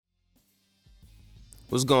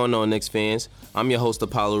What's going on, Knicks fans? I'm your host,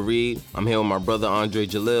 Apollo Reed. I'm here with my brother, André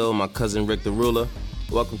Jalil, my cousin, Rick D Rula.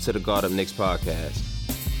 Welcome to the Guard Up Knicks podcast.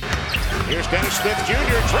 Here's Dennis Smith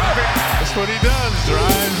Jr. driving. That's what he does.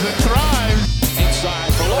 Drives and drives.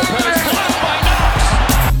 Inside for Lopez. Blocked by Knox.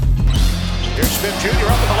 Here's Smith Jr.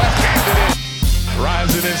 up with the left hand. It is.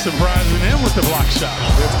 Rising and surprising him with the block shot.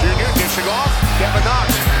 Smith Jr. dishing off. Kevin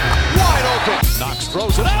Knox. Wide open. Knox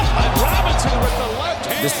throws it up. And Robinson with the left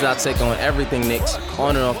hand. This is our take on everything Knicks,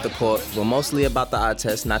 on and off the court. We're mostly about the eye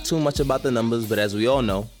test, not too much about the numbers, but as we all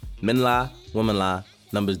know, men lie, women lie,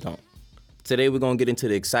 numbers don't. Today we're going to get into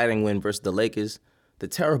the exciting win versus the Lakers, the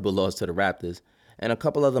terrible loss to the Raptors, and a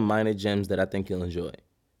couple other minor gems that I think you'll enjoy.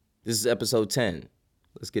 This is episode 10.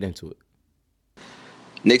 Let's get into it.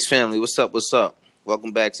 Knicks family, what's up?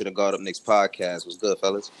 Welcome back to the Guard Up Knicks podcast. What's good,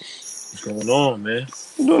 fellas? What's going on, man?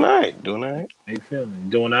 Doing all right. How you feeling?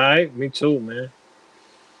 Doing all right? Me too, man.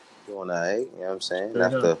 Doing all right, you know what I'm saying? Fair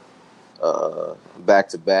After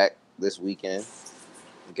back-to-back this weekend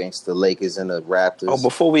against the Lakers and the Raptors. Oh,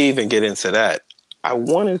 before we even get into that, I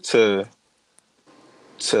wanted to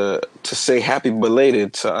say happy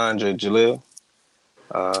belated to André Jalil.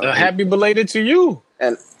 Happy belated to you.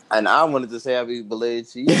 And I wanted to say happy belated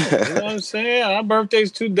to you. You know what I'm saying? Our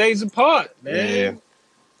birthday's 2 days apart, man. Yeah.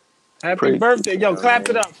 Happy birthday. Yo, clap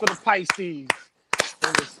it up for the Pisces in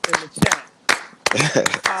the chat.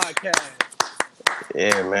 Podcast.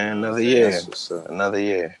 Yeah, man. Another year. That's what's up. Another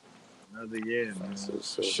year. Another year, man. That's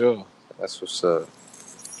what's For up. sure. That's what's up.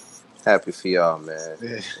 Happy for y'all, man.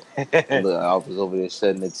 Look, I was over there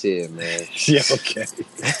shedding a tear, man. Yeah, okay.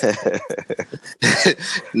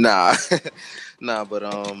 Nah,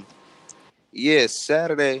 but yeah,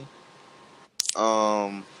 Saturday.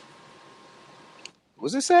 Was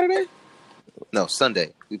it Saturday? No,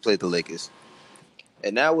 Sunday. We played the Lakers,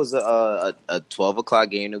 and that was a 12 o'clock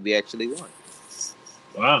game that we actually won.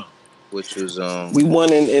 Wow. Which was We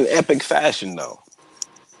won in epic fashion, though.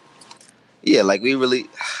 yeah, like we really.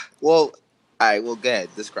 Well, all right. Well, go ahead.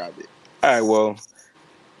 Describe it. All right, well,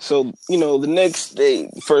 so, the Knicks,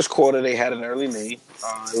 first quarter, they had an early lead.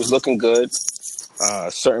 It was looking good.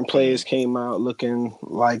 Certain players came out looking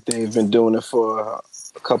like they've been doing it for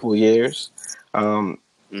a couple of years.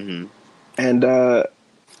 Mm-hmm. And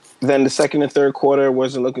then the second and third quarter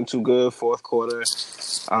wasn't looking too good. Fourth quarter,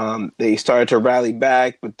 they started to rally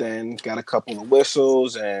back, but then got a couple of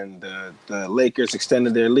whistles, and the Lakers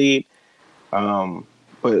extended their lead.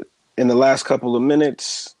 But in the last couple of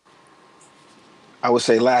minutes, I would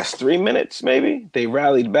say last 3 minutes maybe, they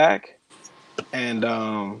rallied back, and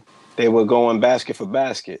they were going basket for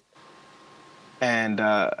basket. And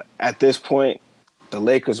at this point, the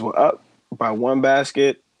Lakers were up by one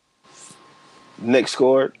basket. Knicks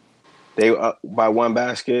scored. They were up by one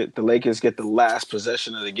basket. The Lakers get the last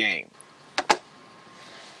possession of the game.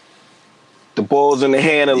 The ball's in the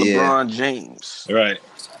hand of LeBron James. Right.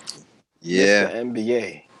 Yeah. It's the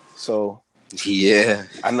NBA. So Yeah.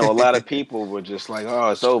 I know a lot of people were just like, "Oh,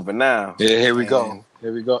 it's over now." Yeah, here we And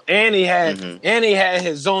go. And he had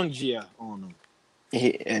his Zongia on him.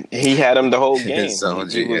 He had him the whole game. His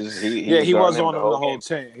Zongia. He was him on him the whole game.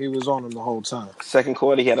 time. He was on him the whole time. Second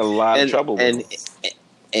quarter, he had a lot of trouble with him.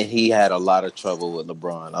 And he had a lot of trouble with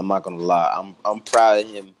LeBron. I'm not gonna lie. I'm proud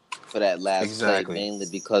of him for that last play, mainly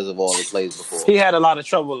because of all the plays before. He had a lot of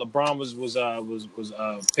trouble. LeBron was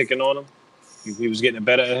picking on him. He was getting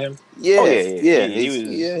better at him. Yeah, He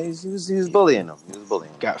was bullying him.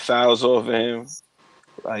 got fouls over him.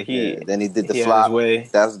 Like Then he did the he had flop. his way.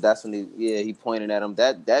 That's when he pointed at him.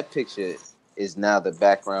 That picture is now the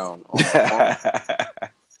background on my phone.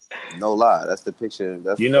 No lie, that's the picture.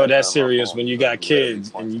 That's serious when you got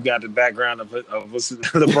kids and you got the background of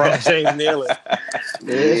LeBron James kneeling.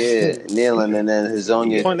 Yeah, kneeling, and then his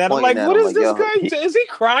own. I'm like, what is this guy? Is he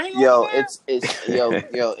crying? Yo, it's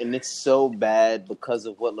and it's so bad because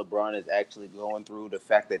of what LeBron is actually going through. The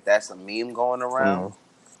fact that that's a meme going around,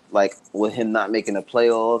 like with him not making the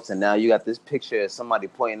playoffs, and now you got this picture of somebody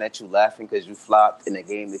pointing at you laughing because you flopped in a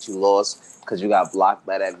game that you lost because you got blocked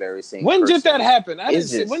by that very same. When person. did that happen?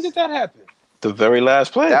 When did that happen? The very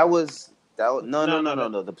last play. That was no.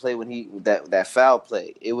 The play when that foul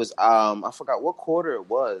play. It was I forgot what quarter it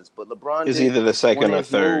was, but LeBron. It's either the second or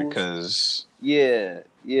third because. Yeah,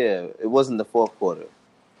 it wasn't the fourth quarter,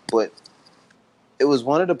 but it was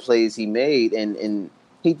one of the plays he made, and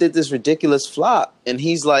he did this ridiculous flop, and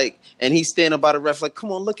he's standing by the ref like,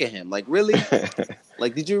 come on, look at him, like really,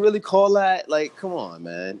 like did you really call that? Like, come on,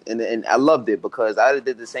 man, and I loved it because I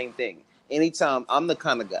did the same thing. Anytime I'm the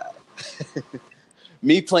kind of guy.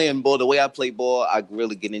 Me playing ball, the way I play ball, I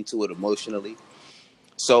really get into it emotionally.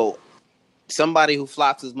 So somebody who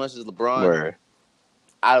flops as much as LeBron,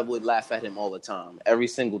 I would laugh at him all the time, every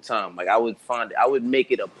single time. Like I would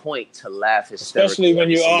make it a point to laugh hysterically, especially when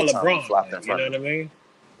every you are single time he LeBron. flopped in Like, you front know of what me. I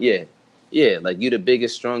mean? Yeah. Like you, the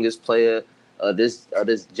biggest, strongest player of this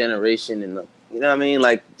generation, and you know what I mean.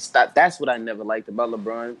 Like that's what I never liked about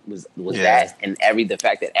LeBron was that, and the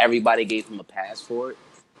fact that everybody gave him a pass for it,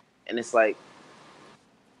 and it's like.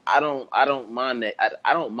 I don't mind that.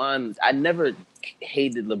 I don't mind. I never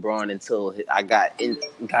hated LeBron until I got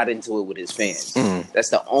into it with his fans. That's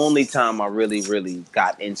the only time I really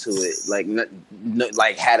got into it. Like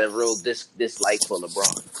like had a real dislike for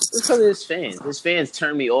LeBron. It's because of his fans. His fans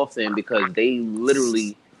turn me off to him because they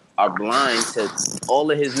literally are blind to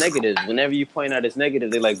all of his negatives. Whenever you point out his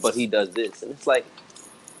negative, they're like, "But he does this," and it's like,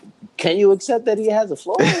 can you accept that he has a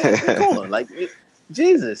flaw? Like, come on, like.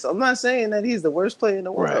 Jesus, I'm not saying that he's the worst player in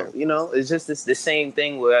the world. Right. You know, it's just the same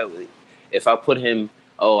thing where if I put him,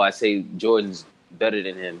 I say Jordan's better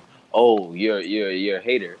than him. Oh, you're a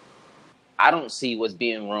hater. I don't see what's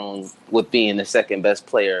being wrong with being the second best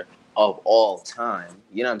player of all time.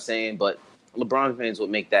 You know what I'm saying? But LeBron fans would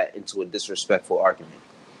make that into a disrespectful argument.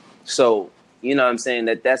 So, you know what I'm saying?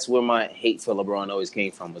 That's where my hate for LeBron always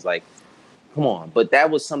came from, was like, come on. But that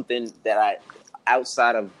was something that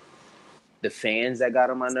outside of the fans that got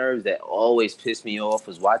on my nerves, that always pissed me off,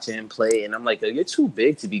 was watching him play. And I'm like, you're too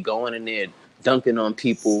big to be going in there dunking on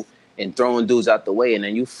people and throwing dudes out the way, and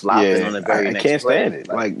then you flopping on the very next play. I can't stand it.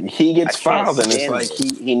 Like he gets fouled, and it's like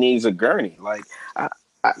he needs a gurney. Like,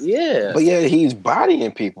 but he's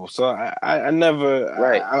bodying people. So I never,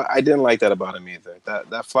 I didn't like that about him either.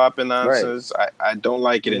 That flopping nonsense, I don't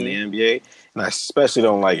like it in the NBA, and I especially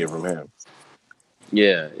don't like it from him.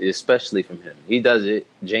 Yeah, especially from him. He does it.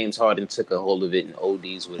 James Harden took a hold of it and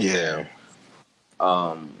ODs with it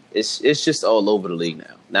now. It's just all over the league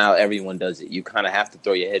now. Now everyone does it. You kind of have to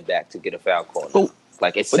throw your head back to get a foul call.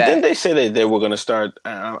 But didn't they say that they were going to start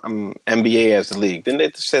NBA as the league? Didn't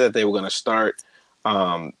they say that they were going to start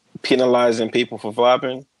penalizing people for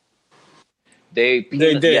flopping? They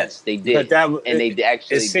did. Yes, they did. But they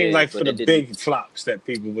actually it seemed did, like for the big flops that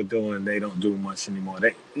people were doing, they don't do much anymore.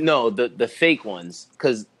 The fake ones,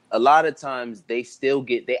 because a lot of times they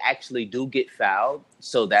actually do get fouled,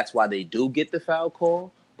 so that's why they do get the foul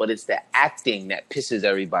call. But it's the acting that pisses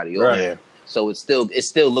everybody off. Right. So it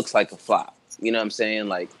still looks like a flop. You know what I'm saying?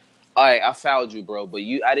 Like, all right, I fouled you, bro, but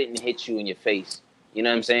I didn't hit you in your face. You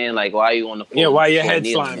know what I'm saying? Like, why are you on the floor? Yeah, why your head's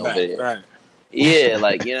flying back? Right. Yeah,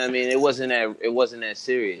 like, you know what I mean? It wasn't that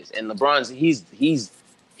serious. And LeBron's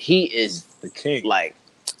he is the king. Like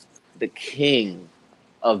the king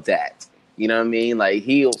of that. You know what I mean? Like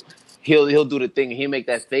he'll do the thing and he'll make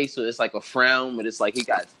that face so it's like a frown, but it's like he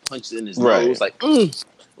got punched in his nose, like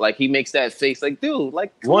like he makes that face like, dude,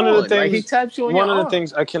 like one of the things like, he taps you on your arm. One of the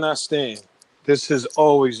things I cannot stand. This has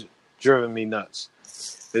always driven me nuts.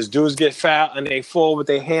 Is dudes get fouled and they fall with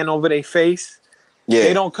their hand over their face. Yeah.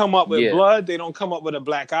 They don't come up with blood. They don't come up with a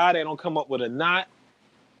black eye. They don't come up with a knot.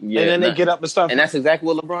 Yeah, and then they get up and stuff. And that's exactly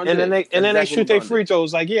what LeBron did. And then they shoot their free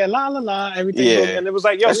throws like, la, la, la, everything. Yeah. And it was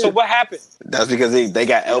like, so what happened? That's because they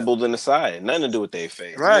got elbowed in the side. Nothing to do with their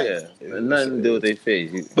face. Right. Yeah. Nothing to do with their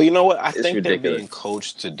face. But you know what? I think they're being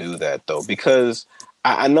coached to do that, though, because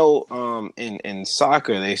I know in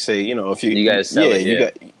soccer they say, if you guys sell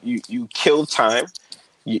it, you kill time.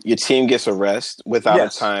 Your team gets a rest without a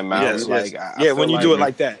timeout. Yes. When you do it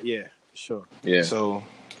like that, sure. Yeah. So,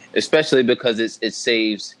 especially because it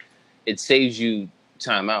saves you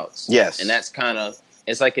timeouts. Yes. And that's kind of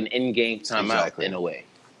it's like an in-game timeout in a way.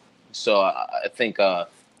 So I think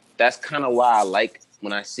that's kind of why I like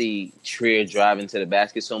when I see Trier driving to the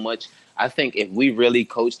basket so much. I think if we really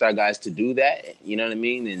coached our guys to do that, you know what I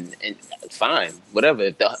mean, and fine,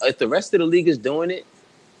 whatever. If the rest of the league is doing it.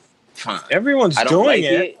 Fine. Everyone's doing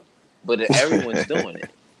it, but everyone's doing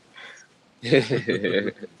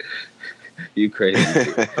it. You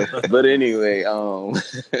crazy. But anyway,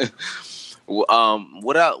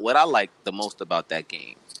 what I liked the most about that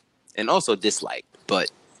game, and also disliked, but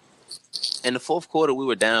in the fourth quarter we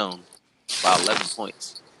were down by 11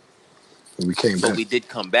 points. We came back. But we did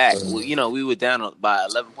come back. We were down by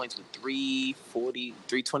 11 points with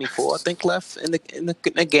 3:24, I think, left in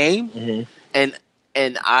the game,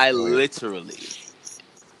 And I literally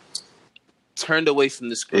turned away from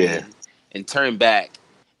the screen and turned back,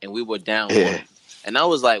 and we were down one. And I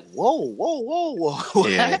was like, whoa,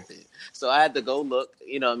 what happened? So I had to go look,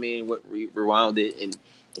 rewound it and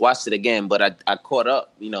watched it again. But I caught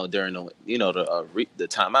up, during the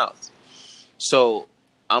timeouts. So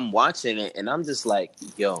I'm watching it, and I'm just like,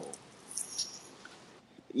 yo.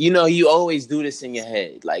 You always do this in your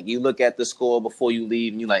head. Like, you look at the score before you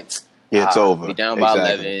leave, and you're like, it's over. We're down by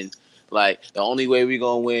 11. Like, the only way we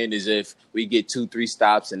gonna win is if we get 2-3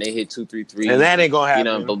 stops and they hit 2-3 threes. And that ain't gonna happen.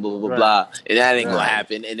 You know, blah, blah, blah, blah. And that ain't gonna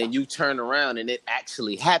happen. And then you turn around and it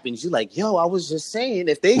actually happens. You're like, yo, I was just saying,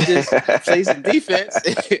 if they just play some defense,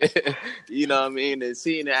 you know what I mean? And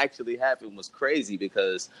seeing it actually happen was crazy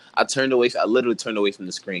because I literally turned away from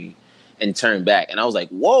the screen and turned back. And I was like,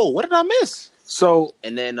 whoa, what did I miss? So,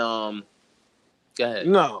 and then, go ahead.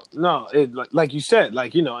 No, like you said,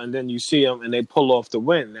 and then you see them and they pull off the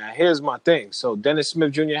win. Now, here's my thing. So, Dennis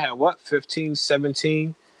Smith Jr. had what, 15,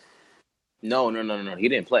 17? No. He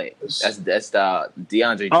didn't play. That's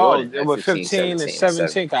DeAndre Jordan. Oh, with 15 and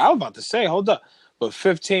 17. I was about to say, hold up. But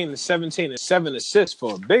 15 and 17 and 7 assists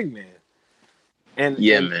for a big man. And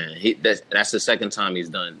man. That's the second time he's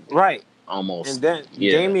done. Right. Almost. And then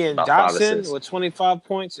Damian Dotson with 25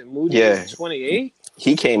 points and Moody with 28.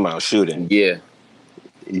 He came out shooting. Yeah.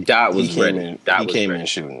 Dot was ready. He came in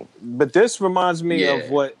shooting. But this reminds me of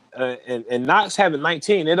what, and Knox having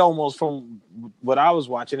 19, it almost, from what I was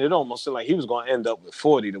watching, it almost looked like he was going to end up with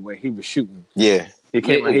 40 the way he was shooting. Yeah. He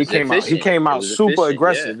came out super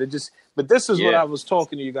aggressive. Yeah. But this is what I was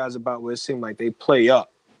talking to you guys about, where it seemed like they play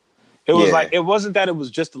up. It was like, it wasn't that it was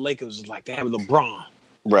just the Lakers. It was like they have LeBron.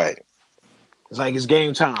 Right. It's like it's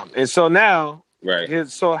game time. And so now, right.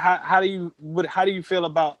 So how do you feel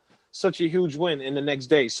about such a huge win and the next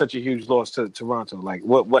day such a huge loss to Toronto? Like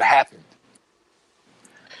what happened?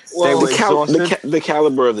 Well, the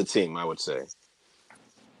caliber of the team, I would say.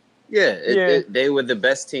 Yeah, they were the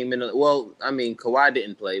best team in the. Well, I mean, Kawhi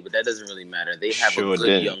didn't play, but that doesn't really matter. They have a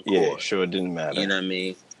good young core. Yeah, sure, it didn't matter. You know what I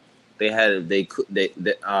mean? They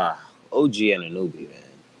OG Anunoby, man.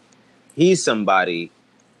 He's somebody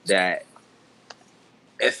that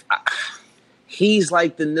he's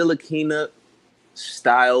like the Ntilikina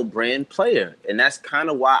style brand player, and that's kind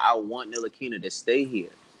of why I want Ntilikina to stay here.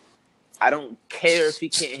 I don't care if he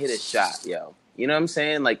can't hit a shot, yo. You know what I'm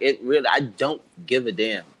saying? Like, I don't give a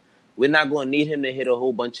damn. We're not going to need him to hit a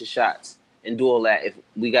whole bunch of shots and do all that if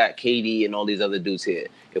we got KD and all these other dudes here.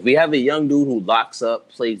 If we have a young dude who locks up,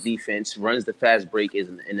 plays defense, runs the fast break,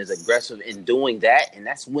 and is aggressive in doing that, and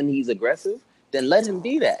that's when he's aggressive, then let him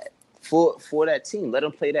be that for that team. Let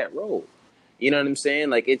him play that role. You know what I'm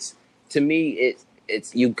saying? Like, to me,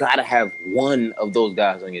 it's you got to have one of those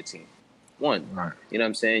guys on your team. One. Right. You know what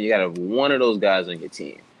I'm saying? You got to have one of those guys on your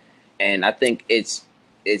team. And I think it's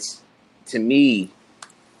to me,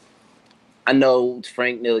 I know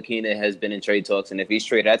Frank Ntilikina has been in trade talks, and if he's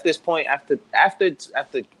traded at this point, after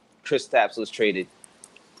Kristaps was traded,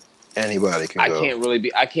 anybody can go.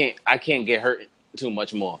 I can't get hurt too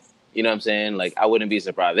much more. You know what I'm saying? Like, I wouldn't be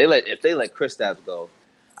surprised. If they let Kristaps go,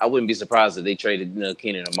 I wouldn't be surprised if they traded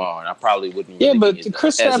Ntilikina tomorrow, and I probably wouldn't. Yeah, but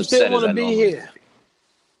Kristaps didn't want to be here.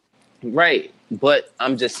 Right, but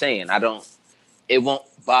I'm just saying, it won't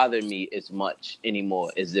bother me as much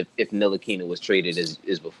anymore as if Ntilikina was traded as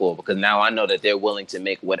before, because now I know that they're willing to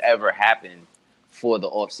make whatever happen for the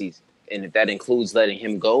offseason. And if that includes letting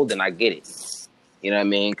him go, then I get it. You know what I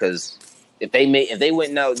mean? Because if they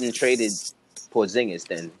went out and traded Porzingis,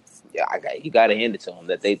 then you got to hand it to them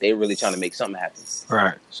that they really trying to make something happen.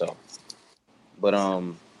 Right. So, but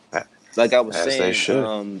like I was saying, they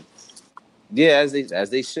should. Yeah, as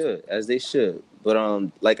they should.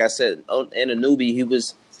 But like I said,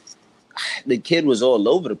 Anunoby, the kid was all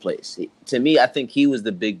over the place. To me, I think he was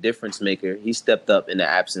the big difference maker. He stepped up in the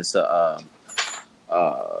absence of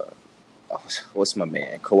what's my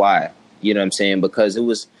man, Kawhi. You know what I'm saying? Because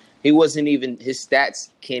he wasn't even, his stats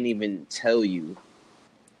can't even tell you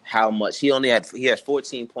how much. He had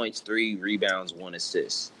 14 points, 3 rebounds, 1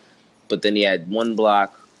 assist. But then he had 1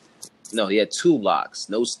 block. No, he had 2 blocks,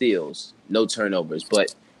 no steals, no turnovers.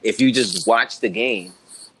 But if you just watch the game,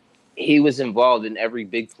 he was involved in every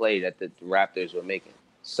big play that the Raptors were making,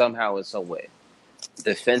 somehow in some way.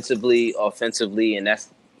 Defensively, offensively, and that's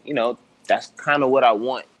kind of what I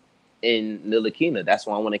want in Ntilikina. That's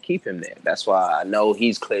why I want to keep him there. That's why I know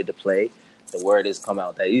he's cleared to play. The word has come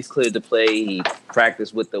out that he's cleared to play. He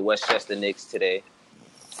practiced with the Westchester Knicks today,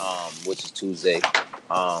 which is Tuesday.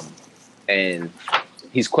 And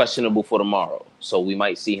he's questionable for tomorrow, so we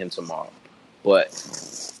might see him tomorrow. But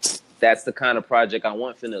that's the kind of project I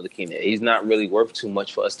want for Ntilikina. He's not really worth too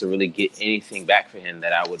much for us to really get anything back for him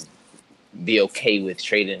that I would be okay with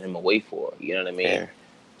trading him away for. You know what I mean? Yeah.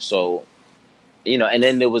 So, and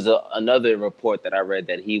then there was another report that I read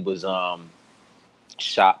that he was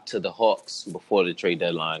shopped to the Hawks before the trade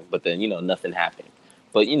deadline, but then nothing happened.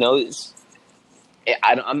 But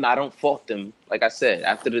I don't fault them. Like I said,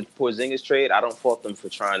 after the Porzingis trade, I don't fault them for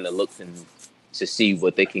trying to look to see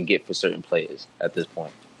what they can get for certain players at this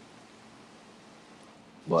point.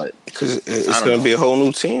 But because it's going to be a whole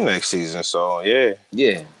new team next season. So yeah,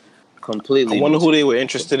 completely. I wonder who they were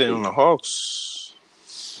interested in on the Hawks.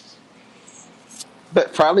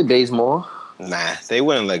 But probably Bazemore. Nah, they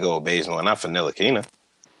wouldn't let go of Bazemore, not for Ntilikina.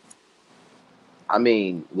 I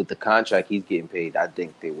mean, with the contract he's getting paid, I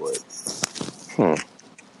think they would.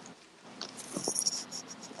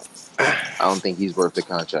 I don't think he's worth the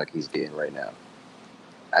contract he's getting right now.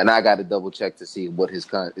 And I got to double check to see what his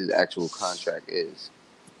actual contract is.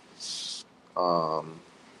 Let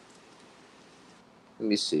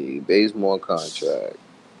me see. Bazemore contract.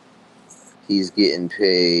 He's getting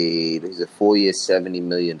paid. He's a 4-year, $70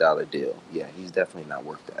 million deal. Yeah, he's definitely not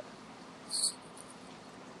worth that.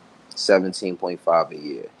 17.5 a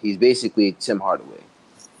year. He's basically Tim Hardaway.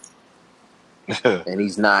 And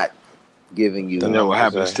he's not giving you. You know what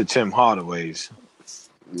happens to Tim Hardaway's.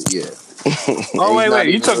 Yeah. Oh,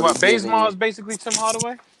 wait. You talking about Bazemore is basically Tim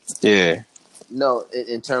Hardaway? Yeah. No,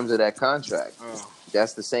 in terms of that contract. Oh.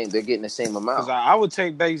 That's the same. They're getting the same amount. Because I would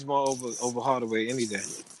take Bazemore over Hardaway any day.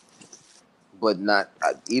 But not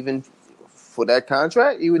even for that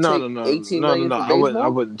contract? You would take $18 million for Bazemore? I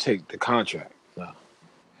wouldn't take the contract. No.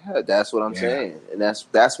 Yeah, that's what I'm saying. And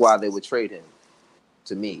that's why they would trade him,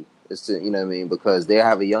 to me. It's to, you know what I mean? Because they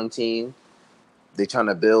have a young team. They're trying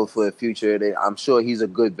to build for the future. I'm sure he's a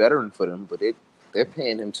good veteran for them, but they're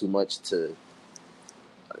paying him too much to.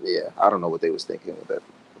 Yeah, I don't know what they was thinking with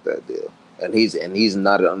that deal. And he's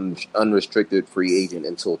not an unrestricted free agent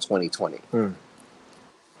until 2020.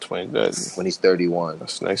 20 when he's 31.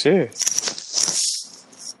 That's next year. Is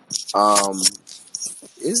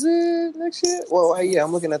it next year? Well, yeah,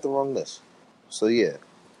 I'm looking at the wrong list. So yeah,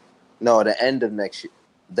 no, the end of next year.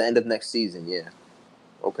 The end of next season, yeah.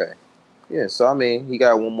 Okay. Yeah, so I mean, he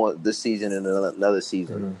got one more this season and another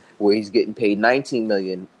season where he's getting paid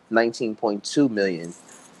 $19.2 million.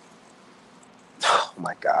 Oh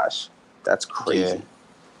my gosh. That's crazy.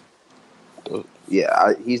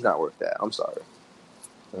 Yeah, he's not worth that. I'm sorry.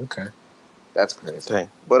 Okay. That's crazy. Dang.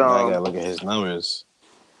 But I gotta look at his numbers.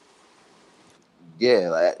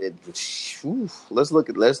 Yeah, let's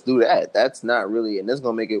do that. That's not really, and that's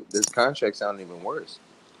gonna make this contract sound even worse.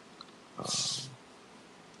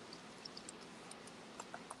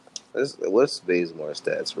 What's Bazemore's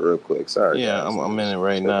stats real quick? Sorry. Yeah, guys. I'm in it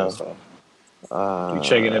right now. You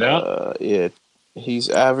checking it out? Yeah. He's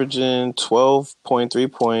averaging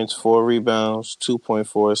 12.3 points, 4 rebounds,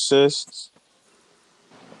 2.4 assists.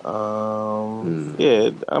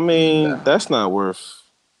 Yeah, I mean, that's not worth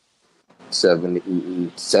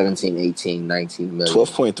 17, 18, 19 million.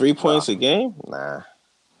 12.3 points a game? Nah.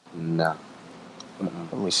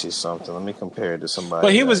 Let me see something. Let me compare it to somebody.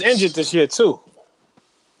 But he was injured this year too.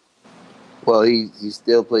 Well, he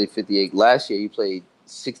still played 58. Last year he played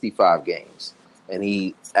 65 games, and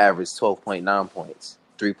he averaged 12.9 points,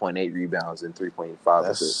 3.8 rebounds, and 3.5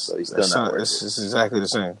 assists. So he's still not worth it. It's exactly the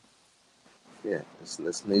same. Yeah,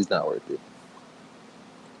 he's not worth it.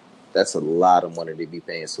 That's a lot of money to be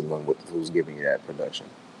paying someone who's giving you that production.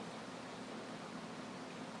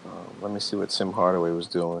 Let me see what Tim Hardaway was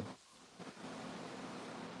doing.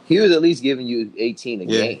 He was at least giving you 18 a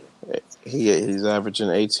game. He's averaging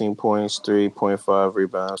 18 points, 3.5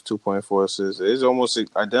 rebounds, 2.4 assists. It's almost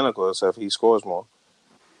identical, except he scores more.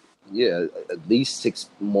 Yeah, at least 6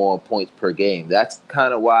 more points per game. That's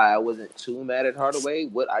kind of why I wasn't too mad at Hardaway.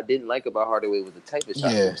 What I didn't like about Hardaway was the type of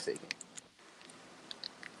shots he was taking.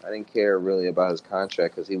 I didn't care really about his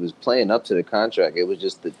contract because he was playing up to the contract. It was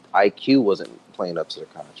just the IQ wasn't playing up to the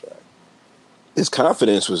contract. His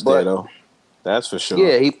confidence was there, though. That's for sure.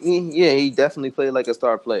 Yeah, he definitely played like a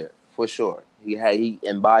star player, for sure. He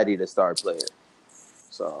embodied a star player.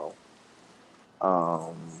 So,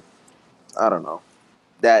 I don't know.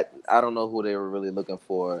 I don't know who they were really looking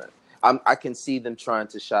for. I can see them trying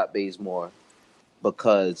to shop Bazemore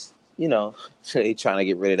because, they trying to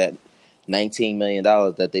get rid of that $19 million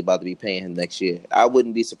that they about to be paying him next year. I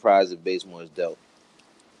wouldn't be surprised if Bazemore is dealt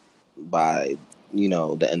by,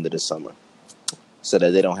 the end of the summer so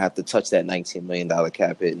that they don't have to touch that $19 million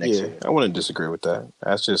cap hit next year. I wouldn't disagree with that.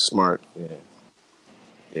 That's just smart.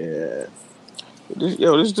 Yeah.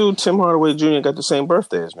 This dude, Tim Hardaway Jr., got the same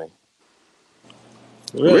birthday as me.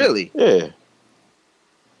 Really? Yeah.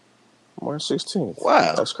 March 16th.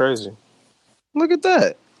 Wow. That's crazy. Look at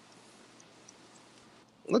that.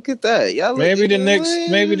 Y'all maybe the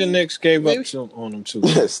Knicks gave up on him too.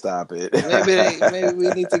 Stop it. Maybe we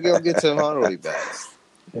need to go get Tim Hardaway back.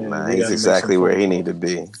 Nah, he's exactly where he need to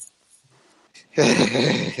be.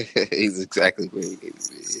 He's exactly where he needs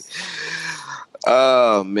to be.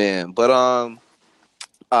 Oh man, but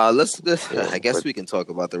I guess we can talk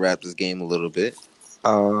about the Raptors game a little bit.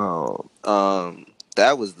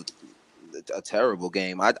 That was a terrible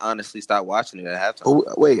game. I honestly stopped watching it at halftime. Oh,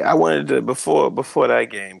 wait, I wanted to before that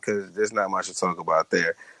game because there's not much to talk about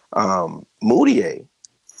there. Moutier,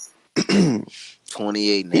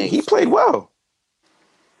 28 and 8. He played well.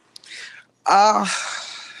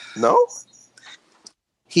 No,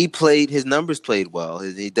 he played. His numbers played well.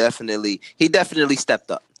 He definitely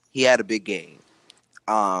stepped up. He had a big game.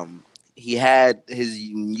 He had his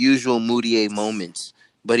usual Moutier moments,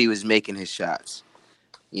 but he was making his shots.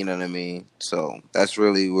 You know what I mean? So that's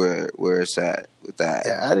really where it's at with that.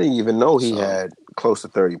 Yeah, I didn't even know he had close to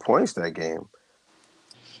 30 points that game.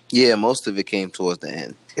 Yeah, most of it came towards the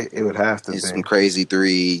end. It would have to be some crazy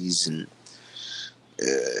threes and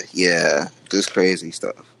just crazy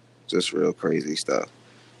stuff, just real crazy stuff.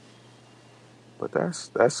 But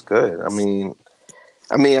that's good. I mean,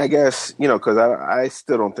 I guess because I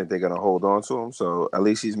still don't think they're gonna hold on to him. So at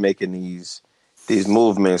least he's making these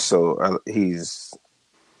movements. So he's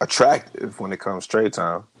attractive when it comes trade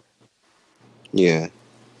time. Yeah.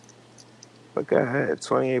 But go ahead,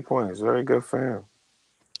 28 points, very good for him.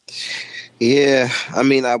 Yeah, I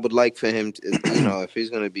mean, I would like for him to, if he's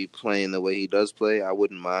going to be playing the way he does play, I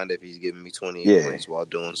wouldn't mind if he's giving me 28 points while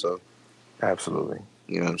doing so. Absolutely.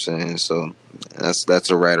 You know what I'm saying? So that's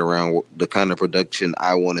a right around the kind of production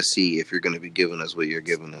I want to see if you're going to be giving us what you're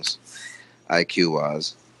giving us,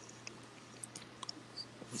 IQ-wise.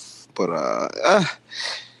 But,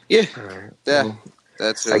 yeah. Right.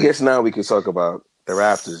 That's really, I guess now we can talk about the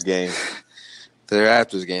Raptors game. The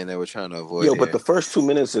Raptors game that we're trying to avoid. But the first 2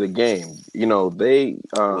 minutes of the game, they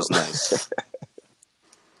was nice.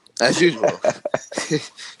 As usual.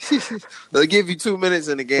 They'll give you 2 minutes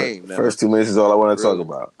in the game. Now. First 2 minutes is all I want to talk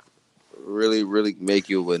about. Really, really make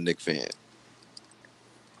you a Knicks fan.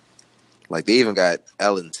 Like, they even got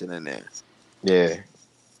Ellington in there. Yeah.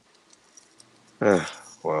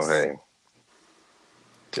 Well, hey.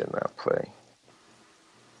 Did not play.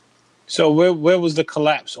 So where was the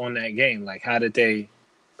collapse on that game? Like, how did they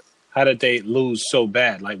lose so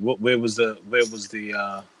bad? Like, where was the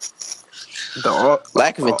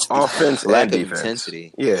lack of offense, lack and of defense.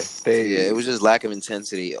 intensity? Yeah, it was just lack of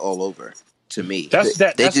intensity all over. To me, that's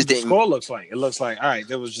what the score looks like. It looks like all right.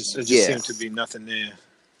 It just seemed to be nothing there.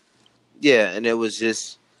 Yeah, and it was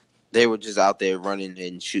just they were just out there running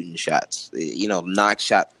and shooting shots. Knox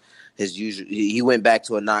shot. His usual, he went back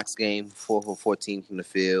to a Knox game, 4 for 14 from the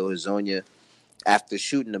field. Hazonia, after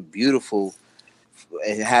shooting a beautiful,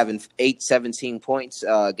 having 17 points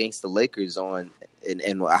against the Lakers and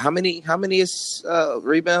how many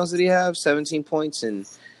rebounds did he have? 17 points and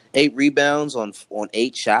 8 rebounds on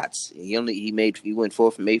 8 shots. He went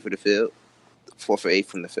 4 from 8 for the field, 4 for 8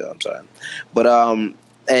 from the field. I'm sorry, but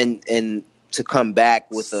and to come back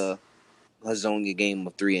with a Hazonia game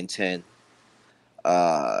of 3 and 10.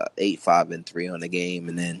 8, 5, and 3 on the game,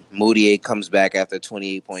 and then Moutier comes back after a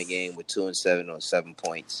 28-point game with 2 and 7 on 7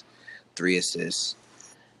 points, 3 assists.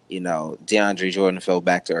 DeAndre Jordan fell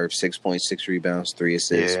back to earth, 6 points, 6 rebounds, 3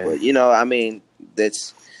 assists. Yeah. But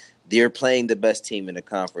they're playing the best team in the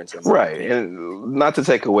conference, right? And not to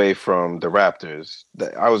take away from the Raptors,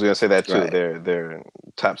 I was going to say that too. Right. They're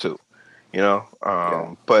top 2,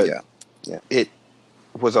 but it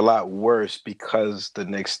was a lot worse because the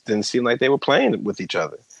Knicks didn't seem like they were playing with each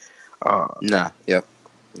other. Yep.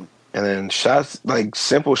 And then shots, like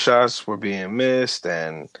simple shots, were being missed,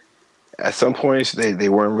 and at some points they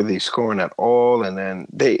weren't really scoring at all. And then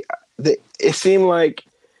it seemed like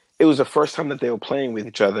it was the first time that they were playing with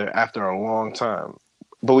each other after a long time.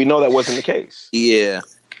 But we know that wasn't the case. Yeah.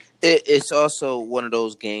 It's also one of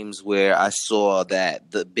those games where I saw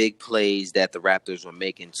that the big plays that the Raptors were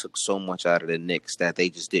making took so much out of the Knicks that they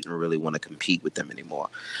just didn't really want to compete with them anymore.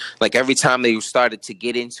 Like every time they started to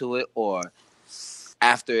get into it or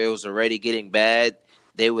after it was already getting bad,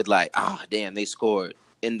 they would damn, they scored.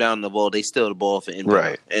 Inbound the ball, they steal the ball for inbound.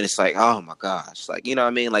 Right. And it's like, oh my gosh. Like, you know what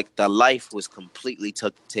I mean? Like the life was completely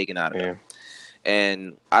taken out of them.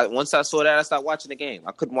 And once I saw that, I stopped watching the game.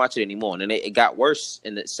 I couldn't watch it anymore. And then it got worse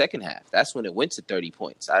in the second half. That's when it went to 30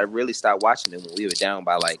 points. I really stopped watching it when we were down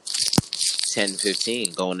by 10,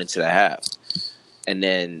 15 going into the half. And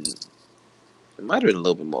then it might have been a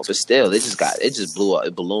little bit more. But still, it just blew up.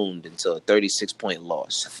 It ballooned into a 36-point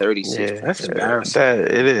loss. 36 that's embarrassing.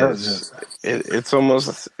 It is. It's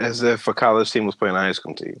almost as if a college team was playing a high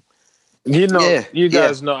school team. You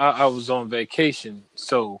guys know I was on vacation,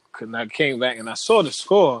 so I came back and I saw the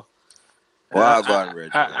score. Well,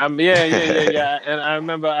 yeah. And I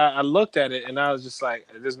remember I looked at it and I was just like,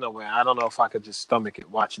 "There's no way. I don't know if I could just stomach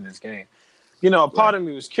it watching this game." A part of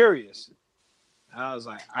me was curious. I was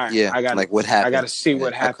like, "All right, I got what happened? I got to see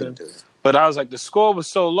what happened." But I was like, the score was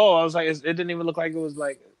so low. I was like, it didn't even look like it was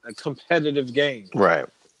like a competitive game. Right.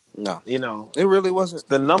 No, You know, it really wasn't.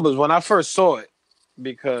 the numbers when I first saw it,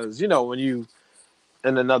 because when you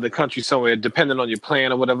in another country somewhere, depending on your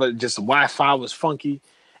plan or whatever, just Wi-Fi was funky.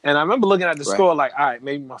 And I remember looking at the score like, all right,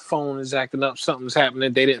 maybe my phone is acting up, something's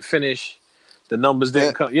happening. They didn't finish, the numbers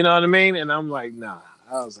didn't come. You know what I mean? And I'm like, nah.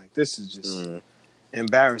 I was like, this is just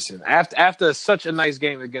embarrassing. After such a nice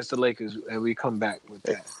game against the Lakers, and we come back with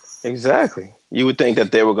that. Exactly. You would think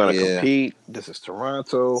that they were going to compete. This is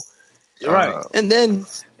Toronto. Right. And then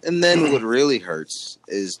what really hurts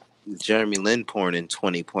is Jeremy Lin pouring in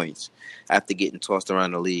 20 points after getting tossed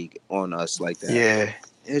around the league on us like that. Yeah.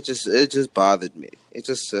 It just bothered me. It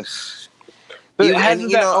just but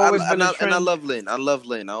hasn't that always been a trend? And I love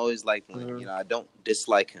Lin. I always like Lin. Mm-hmm. I don't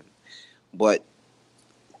dislike him. But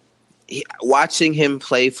watching him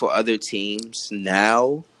play for other teams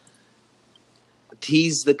now,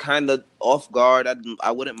 he's the kind of off guard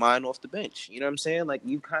I wouldn't mind off the bench. You know what I'm saying? Like,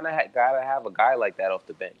 you kind of gotta have a guy like that off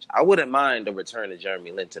the bench. I wouldn't mind a return of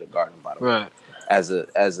Jeremy Lin to the Garden, by the way, as a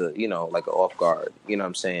like an off guard. You know what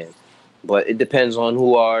I'm saying? But it depends on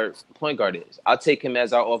who our point guard is. I'll take him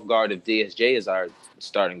as our off guard if DSJ is our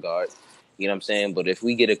starting guard. You know what I'm saying? But if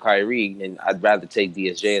we get a Kyrie, then I'd rather take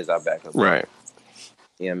DSJ as our backup. Right.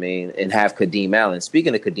 You know what I mean? And have Kadeem Allen.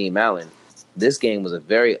 Speaking of Kadeem Allen, this game was a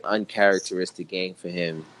very uncharacteristic game for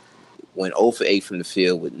him. Went 0 for 8 from the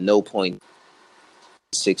field with no point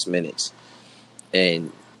 6 minutes.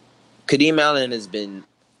 And Kadeem Allen has been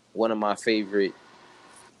one of my favorite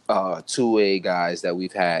two-way guys that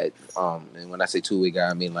we've had. And when I say two-way guy,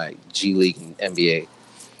 I mean like G League and NBA.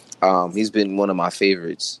 He's been one of my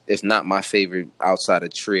favorites, if not my favorite outside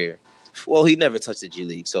of Trier. Well, he never touched the G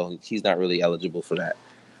League, so he's not really eligible for that.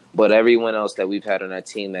 But everyone else that we've had on our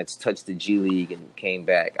team that's touched the G League and came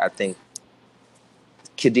back, I think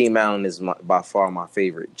Kadeem Allen is by far my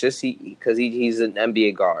favorite. Just because he's an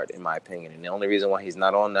NBA guard, in my opinion. And the only reason why he's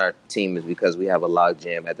not on our team is because we have a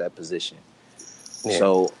logjam at that position. Yeah.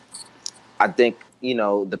 So I think,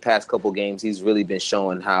 the past couple games, he's really been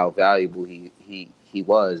showing how valuable he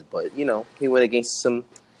was. But, he went against some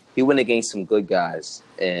good guys.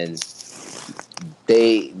 And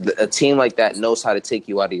a team like that knows how to take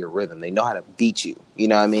you out of your rhythm. They know how to beat you. You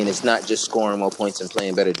know what I mean? It's not just scoring more points and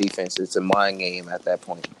playing better defense. It's a mind game at that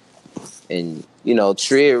point. And,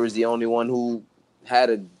 Trier was the only one who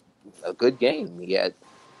had a good game. He had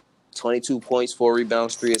 22 points, 4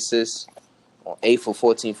 rebounds, 3 assists, 8 for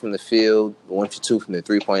 14 from the field, 1 for 2 from the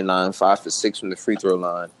 3-point line, 5 for 6 from the free throw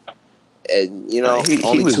line. And, he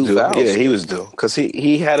only was 2 due. fouls. Yeah, he was due. Because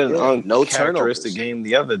he had an turnovers. uncharacteristic game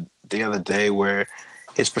the other day where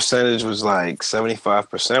his percentage was like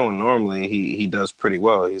 75%, when normally he does pretty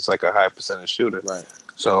well. He's like a high percentage shooter. Right.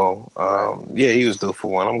 So, yeah, he was due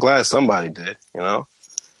for one. I'm glad somebody did,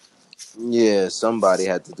 Yeah, somebody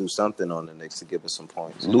had to do something on the Knicks to give us some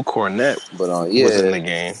points. Lou Cornette was in the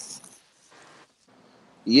game.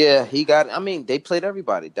 Yeah, they played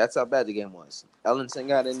everybody. That's how bad the game was. Ellenson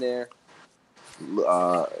got in there.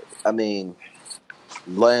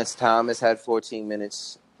 Lance Thomas had 14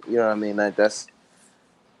 minutes. You know what I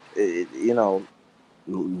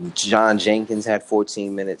mean? John Jenkins had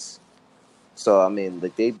 14 minutes. So,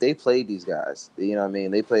 they played these guys. You know what I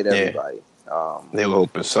mean? They played everybody. They were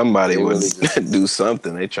hoping somebody would do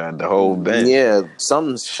something. They tried the whole bench. Yeah,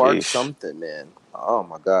 something sparked something, man. Oh,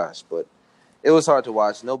 my gosh. But it was hard to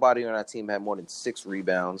watch. Nobody on our team had more than 6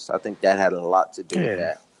 rebounds. I think that had a lot to do with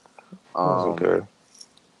that. Wasn't good.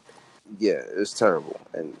 Yeah, it was terrible.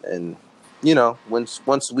 And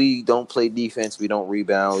once we don't play defense, we don't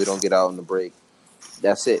rebound, we don't get out on the break,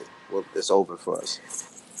 that's it. Well, it's over for us.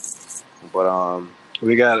 But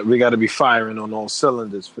we got to be firing on all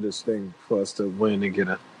cylinders for this thing for us to win and get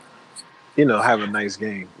have a nice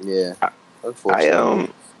game. Yeah.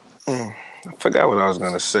 Unfortunately. I forgot what I was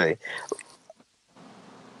gonna say.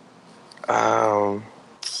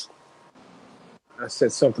 I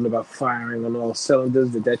said something about firing on all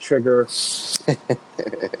cylinders. Did that trigger?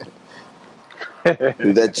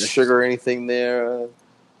 Did that trigger anything there?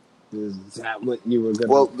 Is that what you were going to...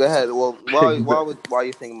 Well, go ahead. Well, while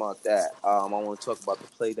you're thinking about that, I want to talk about the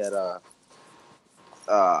play that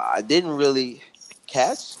I didn't really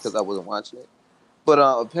catch because I wasn't watching it. But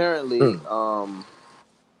apparently,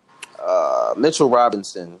 Mitchell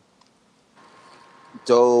Robinson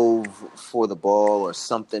dove for the ball or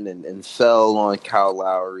something and fell on Kyle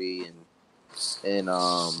Lowry, and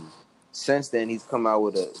since then he's come out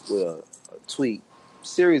with a tweet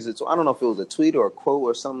series of, I don't know if it was a tweet or a quote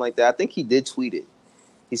or something like that. I think he did tweet it.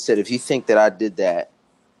 He said, "If you think that I did that,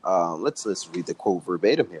 let's read the quote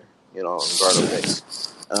verbatim here. In guard of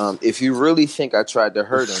Knicks. If you really think I tried to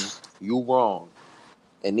hurt him, you wrong.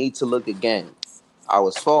 And need to look again. I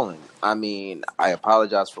was falling. I mean, I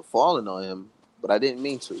apologize for falling on him, but I didn't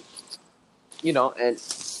mean to. And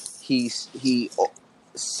he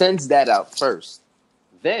sends that out first.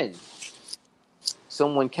 Then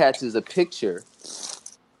someone catches a picture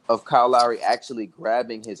of Kyle Lowry actually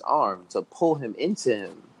grabbing his arm to pull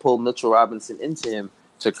Mitchell Robinson into him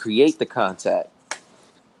to create the contact.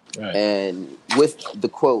 Right. And with the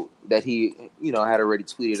quote that he, had already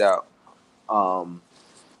tweeted out,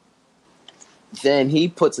 then he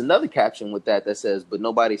puts another caption with that says, "But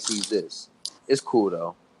nobody sees this." It's cool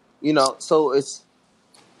though, So it's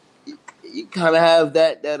you kind of have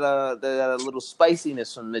that little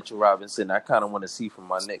spiciness from Mitchell Robinson. I kind of want to see from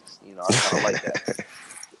my Knicks. I kind of like that.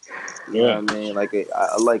 You know what I mean? Like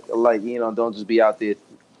I like don't just be out there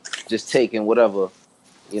just taking whatever.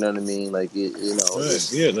 You know what I mean? Like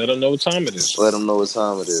Right. Let them know what time it is. Let them know what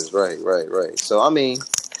time it is. Right. So I mean,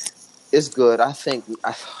 it's good. I think,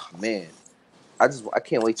 man. I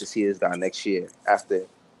can't wait to see this guy next year after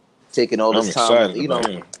taking all this time. We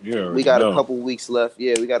got a couple weeks left.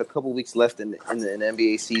 Yeah, we got a couple weeks left in the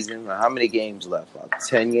NBA season. How many games left? About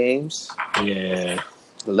 10 games? Yeah.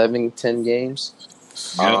 11, 10 games.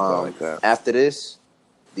 Like that. After this,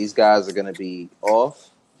 these guys are going to be off.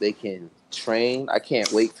 They can train. I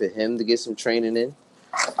can't wait for him to get some training in.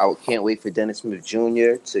 I can't wait for Dennis Smith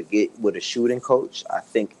Jr. to get with a shooting coach. I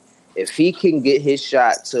think if he can get his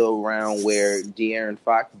shot to around where De'Aaron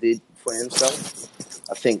Fox did for himself,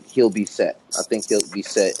 I think he'll be set. I think he'll be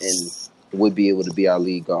set and would be able to be our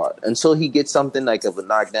lead guard until he gets something like of a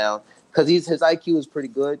knockdown. Because his IQ is pretty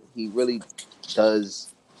good. He really does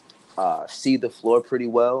see the floor pretty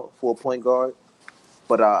well for a point guard.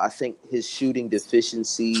 But I think his shooting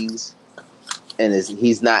deficiencies and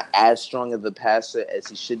he's not as strong of a passer as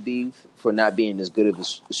he should be for not being as good of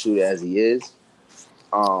a shooter as he is.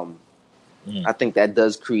 I think that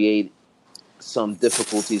does create some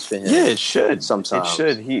difficulties for him. Yeah, it should. Sometimes it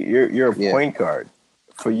should. You're a point guard.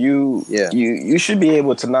 For you, you should be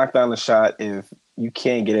able to knock down the shot if you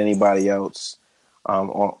can't get anybody else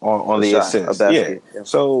on the assist. Yeah.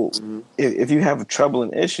 So if you have trouble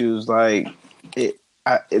and issues, like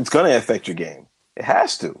it's going to affect your game. It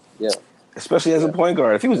has to. Yeah. Especially as a point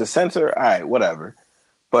guard. If he was a center, all right, whatever.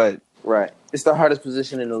 But it's the hardest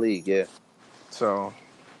position in the league. Yeah. So.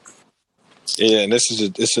 Yeah, and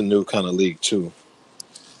it's a new kind of league too.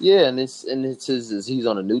 Yeah, and he's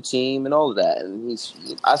on a new team and all of that, and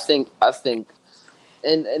I think,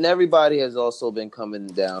 and everybody has also been coming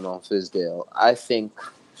down on Fizdale. I think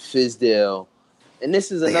Fizdale, and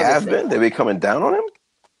this is another thing. They've been coming down on him.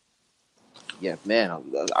 Yeah, man,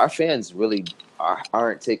 our fans really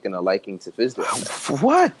aren't taking a liking to Fizdale.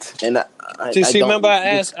 What? And I remember I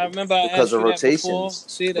asked because of rotations.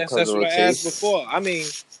 See, that's what I asked before. I mean,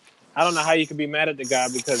 I don't know how you can be mad at the guy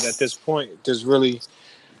because at this point, there's really,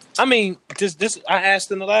 I mean, this. I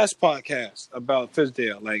asked in the last podcast about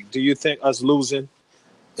Fizdale. Like, do you think us losing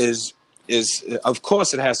is of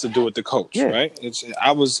course it has to do with the coach, right?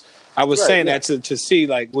 I was saying that to see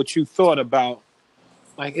like what you thought about.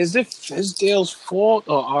 Like, is it Fizdale's fault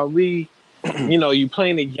or are we, you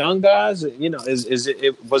playing the young guys?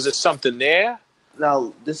 Was it something there?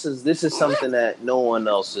 Now, this is something that no one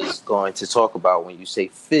else is going to talk about when you say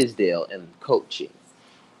Fizdale and coaching.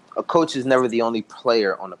 A coach is never the only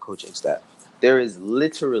player on the coaching staff. There is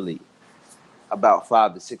literally about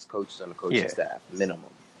 5 to 6 coaches on the coaching staff,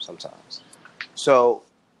 minimum, sometimes. So,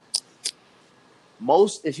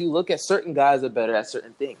 if you look at certain guys are better at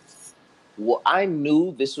certain things. Well, I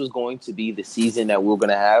knew this was going to be the season that we were going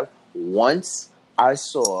to have once I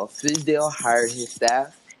saw Fizdale hired his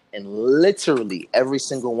staff. And literally every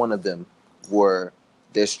single one of them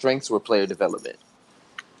their strengths were player development.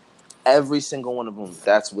 Every single one of them,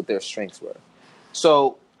 that's what their strengths were.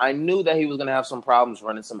 So I knew that he was going to have some problems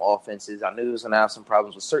running some offenses. I knew he was going to have some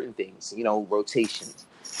problems with certain things, rotations.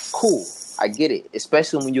 Cool. I get it.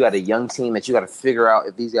 Especially when you got a young team that you got to figure out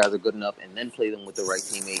if these guys are good enough and then play them with the right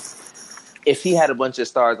teammates. If he had a bunch of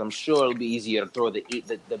stars, I'm sure it'll be easier to throw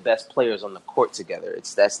the best players on the court together.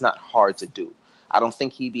 That's not hard to do. I don't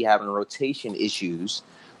think he'd be having rotation issues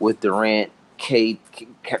with Durant,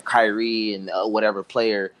 Kyrie, and whatever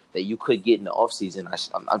player that you could get in the offseason.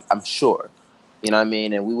 I'm sure. You know what I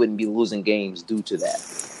mean? And we wouldn't be losing games due to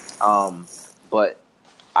that. But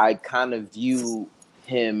I kind of view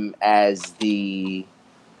him as the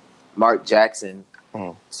Mark Jackson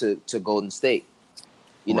to Golden State,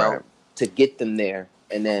 to get them there.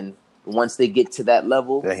 And then once they get to that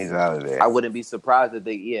level, then he's out of there. I wouldn't be surprised if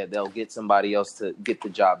they'll get somebody else to get the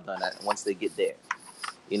job done once they get there.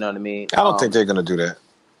 You know what I mean? I don't think they're going to do that.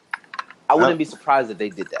 I wouldn't be surprised if they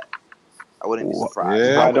did that. I wouldn't be surprised.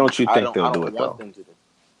 Yeah. Why don't you think they'll do it, though? I don't want them to do it.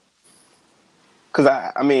 Because,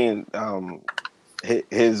 I mean,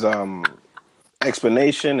 his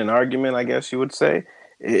explanation and argument, I guess you would say,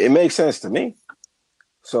 it makes sense to me.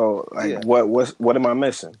 So, like, what am I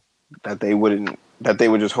missing? That they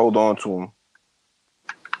would just hold on to him.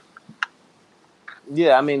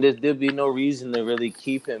 Yeah, I mean, there'd be no reason to really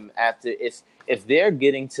keep him after if they're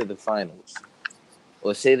getting to the finals,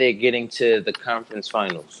 or say they're getting to the conference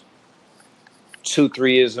finals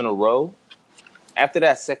 2-3 years in a row. After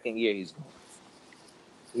that second year, he's gone.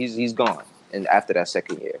 He's gone, and after that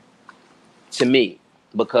second year, to me,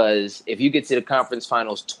 because if you get to the conference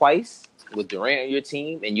finals twice with Durant on your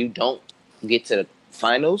team and you don't get to the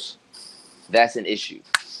finals, that's an issue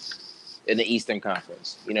in the Eastern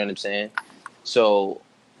Conference. You know what I'm saying? So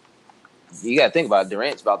you got to think about it.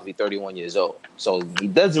 Durant's about to be 31 years old. So he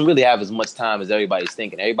doesn't really have as much time as everybody's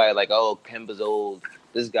thinking. Everybody like, oh, Kemba's old.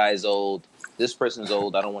 This guy's old. This person's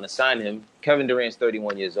old. I don't want to sign him. Kevin Durant's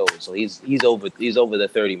 31 years old. So he's over the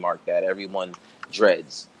 30 mark that everyone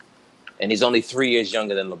dreads. And he's only 3 years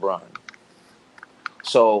younger than LeBron.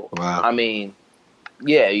 So, wow. I mean,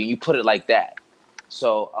 yeah, you put it like that.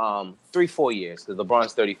 So 3-4 years, because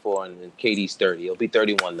LeBron's 34 and KD's 30. He'll be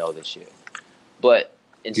 31, though, this year. But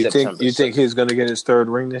in September. You think he's going to get his third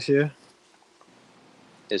ring this year?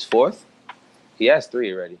 His fourth? He has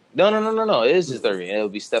 3 already. No. It is his third ring. It'll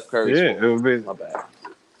be Steph Curry's fourth. It will be. My bad.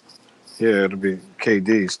 Yeah, it'll be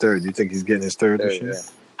KD's third. You think he's getting his third this year? Yeah.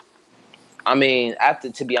 I mean,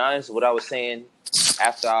 to be honest, what I was saying,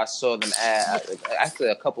 after I saw them after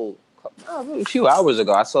a few hours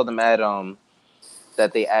ago, I saw them add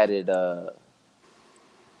that they added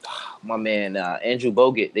my man Andrew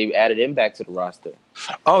Bogut. They added him back to the roster.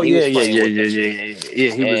 Oh yeah. He was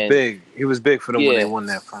big. He was big for them when they won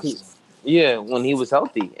that final. When he was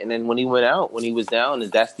healthy, and then when he went out, when he was down,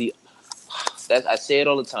 I say it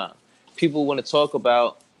all the time. People want to talk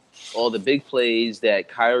about all the big plays that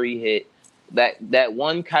Kyrie hit. That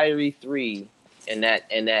one Kyrie 3 and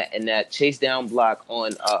that chase down block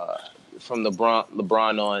on from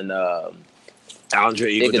LeBron on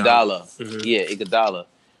Andre Iguodala. Mm-hmm. Yeah, Iguodala.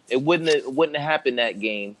 It wouldn't have happened that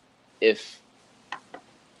game if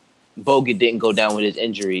Bogut didn't go down with his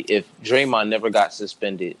injury. If Draymond never got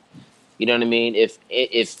suspended, you know what I mean. If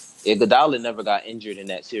Iguodala never got injured in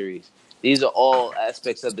that series, these are all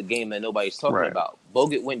aspects of the game that nobody's talking about.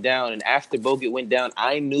 Bogut went down, and after Bogut went down,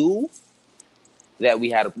 I knew that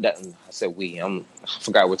we had I said we. I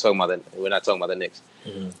forgot we're talking about that. We're not talking about the Knicks.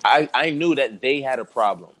 Mm-hmm. I knew that they had a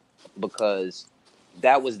problem because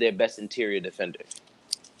that was their best interior defender,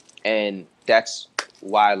 and that's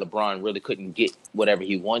why LeBron really couldn't get whatever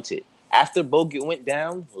he wanted. After Bogut went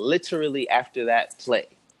down, literally after that play,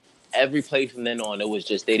 every play from then on, it was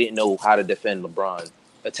just they didn't know how to defend LeBron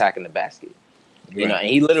attacking the basket. You know, and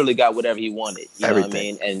he literally got whatever he wanted. You know what I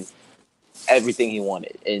mean? And everything he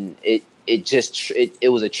wanted, and it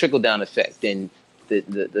was a trickle down effect. And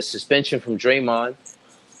the suspension from Draymond.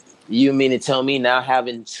 You mean to tell me now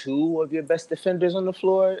having 2 of your best defenders on the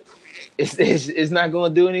floor is not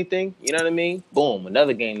going to do anything? You know what I mean? Boom,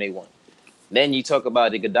 another game they won. Then you talk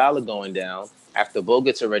about Iguodala going down after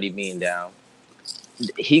Bogut's already being down.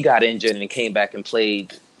 He got injured and came back and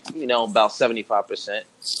played, about 75%.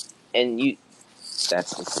 And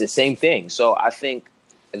that's the same thing. So I think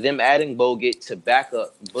them adding Bogut to back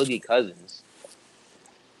up Boogie Cousins,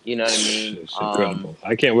 you know what I mean? It's incredible.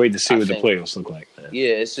 I can't wait to see what the playoffs look like, man.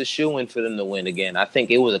 Yeah, it's a shoo-in for them to win again. I think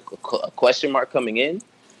it was a question mark coming in,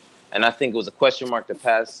 and I think it was a question mark the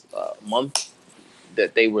past month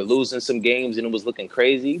that they were losing some games and it was looking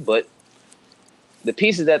crazy. But the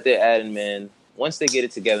pieces that they're adding, man, once they get it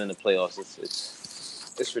together in the playoffs,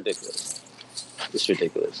 it's ridiculous. It's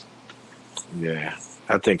ridiculous. Yeah,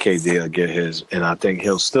 I think KD will get his, and I think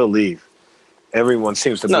he'll still leave. Everyone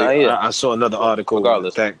seems to believe. Yeah. I saw another article.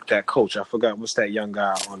 Regardless. That coach, I forgot what's that young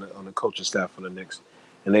guy on the coaching staff for the Knicks,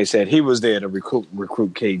 and they said he was there to recruit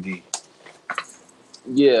KD.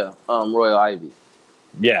 Yeah, Royal Ivy.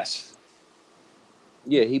 Yes.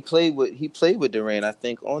 Yeah, he played with Durant, I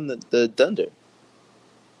think, on the Thunder.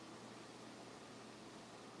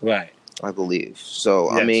 Right. I believe. So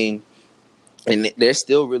yes. I mean, and they're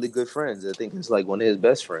still really good friends. I think it's like one of his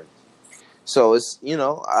best friends. So it's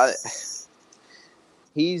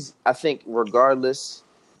I think regardless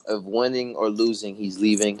of winning or losing, he's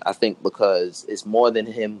leaving. I think because it's more than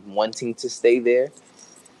him wanting to stay there.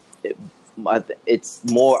 It's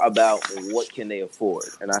more about what can they afford.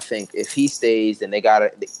 And I think if he stays, then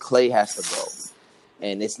Clay has to go.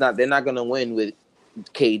 And they're not going to win with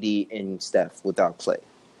KD and Steph without Clay.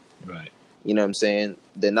 Right. You know what I'm saying?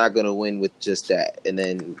 They're not going to win with just that. And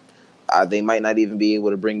then they might not even be able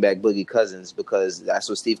to bring back Boogie Cousins because that's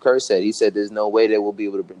what Steve Kerr said. He said there's no way they will be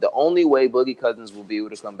able to bring. The only way Boogie Cousins will be able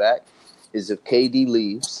to come back is if KD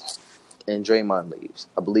leaves and Draymond leaves.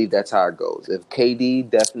 I believe that's how it goes. If KD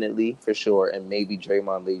definitely for sure and maybe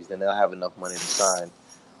Draymond leaves, then they'll have enough money to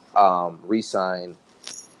re-sign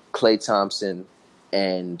Klay Thompson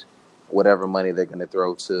and whatever money they're going to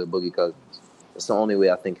throw to Boogie Cousins. That's the only way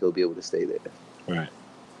I think he'll be able to stay there. Right.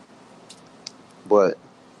 But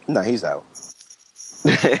no, he's out.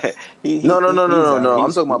 No.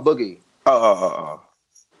 I'm talking about Boogie. Oh.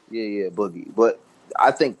 Yeah, Boogie. But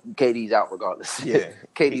I think KD's out regardless. Yeah,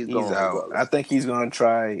 KD's going out. regardless. I think he's going to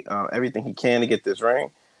try everything he can to get this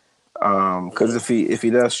ring. Because if he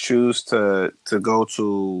does choose to go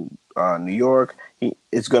to New York,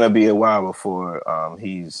 it's going to be a while before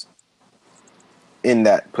he's in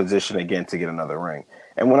that position again to get another ring.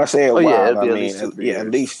 And when I say a while, I mean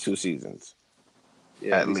at least 2 seasons.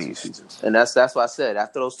 Yeah, at least 2 seasons. And that's why I said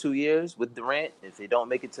after those 2 years with Durant, if they don't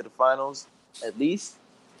make it to the finals, at least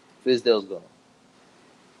Fizdale's gone.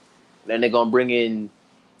 Then they're gonna bring in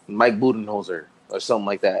Mike Budenholzer or something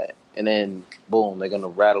like that, and then boom, they're gonna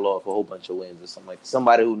rattle off a whole bunch of wins or something like that.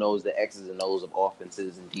 Somebody who knows the X's and O's of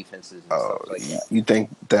offenses and defenses and stuff like that. You think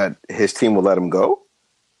that his team will let him go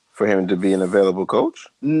for him to be an available coach?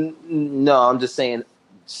 No, I'm just saying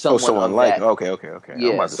someone like that, Okay. Yeah,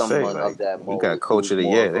 I'm about to say, someone of that you mold. got coach of the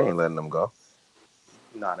year. They ain't letting him go.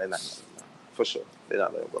 No, they're not. For sure, they're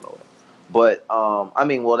not letting him go nowhere. But I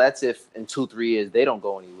mean, well, that's if in 2-3 years they don't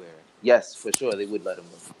go anywhere. Yes, for sure, they would let him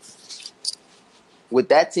go. With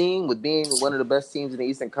that team, with being one of the best teams in the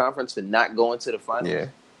Eastern Conference for not going to the finals,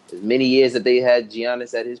 as many years that they had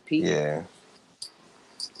Giannis at his peak, I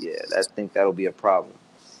think that'll be a problem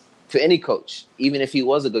for any coach. Even if he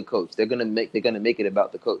was a good coach, they're gonna make it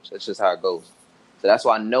about the coach. That's just how it goes. So that's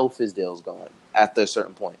why I know Fizdale's going after a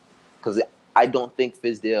certain point, because I don't think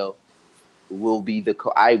Fizdale will be the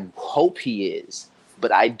I hope he is,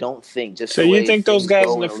 but I don't think just. So you think those guys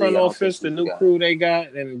in the front office, the new crew they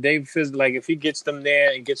got, and Dave Fizdale, like if he gets them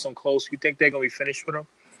there and gets them close, you think they're gonna be finished with him?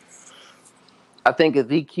 I think if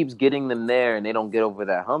he keeps getting them there and they don't get over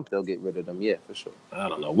that hump, they'll get rid of them. Yeah, for sure. I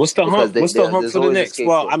don't know. What's the hump? What's the hump for the Knicks?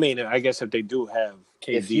 Well, I mean, I guess if they do have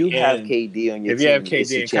KD, if you have KD on your team, if you have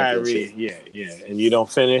KD and Kyrie, yeah, and you don't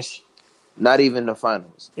finish, not even the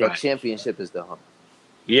finals. Right. A championship is the hump.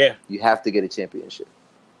 Yeah, you have to get a championship,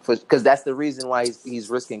 because that's the reason why he's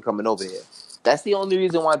risking coming over here. That's the only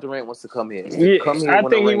reason why Durant wants to come here. I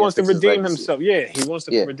think he wants to redeem himself. Yeah, he wants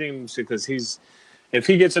to redeem himself because if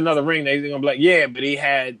he gets another ring, they're gonna be like, yeah, but he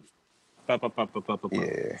had. Yeah.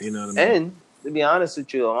 You know what I mean? And to be honest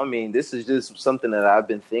with you, I mean, this is just something that I've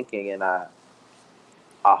been thinking, and I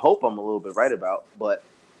hope I'm a little bit right about. But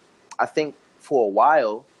I think for a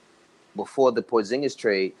while, before the Porzingis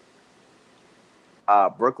trade,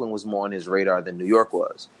 Brooklyn was more on his radar than New York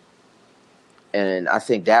was, and I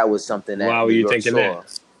think that was something that why were you thinking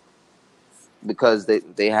that? Because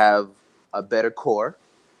they have a better core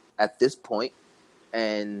at this point,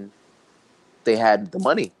 and they had the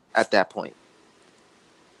money at that point.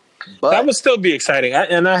 But that would still be exciting,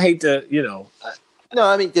 and I hate to, No,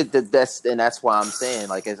 I mean that's why I'm saying,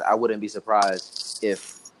 like, I wouldn't be surprised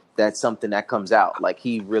if that's something that comes out. Like,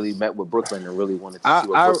 he really met with Brooklyn and really wanted to see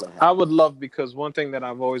what Brooklyn had. I would love, because one thing that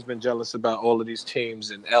I've always been jealous about all of these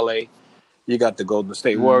teams in LA, you got the Golden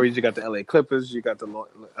State Warriors, you got the LA Clippers, you got the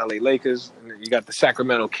LA Lakers, and you got the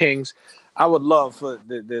Sacramento Kings. I would love for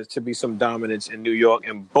there to be some dominance in New York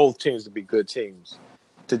and both teams to be good teams,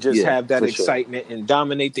 to just have that excitement and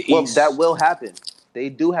dominate the East. Well, that will happen. They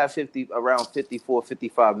do have around 54,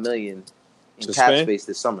 55 million in cap space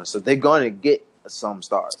this summer, so they're going to get some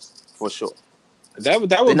stars for sure. That would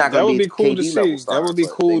be cool to see. That would be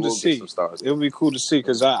cool to see. It would be cool to see,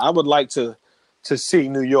 because I would like to see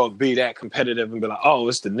New York be that competitive and be like, oh,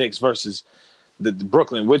 it's the Knicks versus the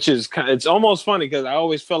Brooklyn, which is it's almost funny because I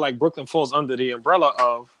always feel like Brooklyn falls under the umbrella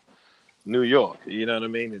of New York. You know what I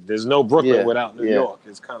mean? There's no Brooklyn without New York.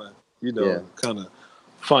 It's kind of kind of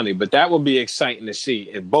funny, but that would be exciting to see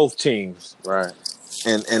if both teams, right,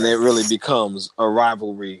 and it really becomes a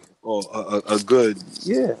rivalry or a good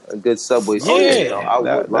subway.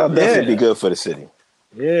 That'll definitely be good for the city.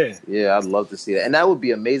 Yeah, I'd love to see that, and that would be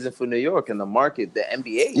amazing for New York and the market, the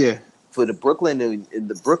NBA. Yeah, for the Brooklyn and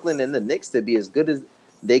the Knicks to be as good as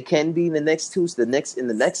they can be in the next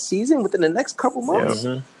season, within the next couple months.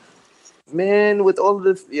 Man, with all of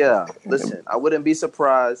this, listen, I wouldn't be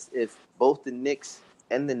surprised if both the Knicks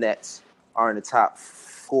and the Nets are in the top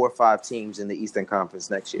 4 or 5 teams in the Eastern Conference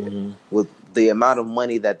next year with the amount of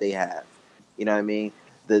money that they have. You know what I mean?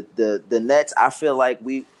 The Nets, I feel like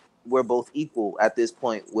we're both equal at this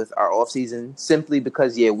point with our offseason, simply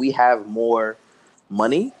because we have more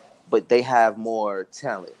money, but they have more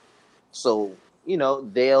talent. So,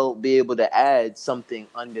 they'll be able to add something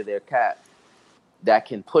under their cap that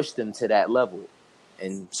can push them to that level.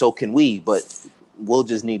 And so can we, but we'll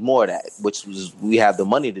just need more of that, we have the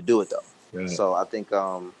money to do it though. Right. So I think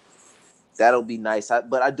that'll be nice.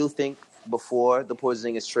 But I do think before the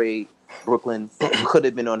Porzingis trade, Brooklyn could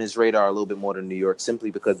have been on his radar a little bit more than New York,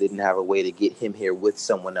 simply because they didn't have a way to get him here with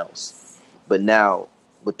someone else. But now,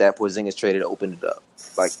 with that Porzingis trade, it opened it up,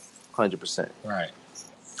 like 100%. Right.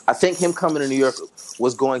 I think him coming to New York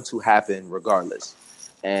was going to happen regardless.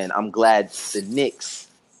 And I'm glad the Knicks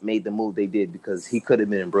made the move they did, because he could have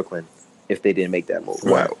been in Brooklyn if they didn't make that move.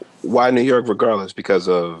 Right. Why New York regardless? Because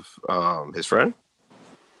of his friend?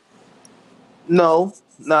 No,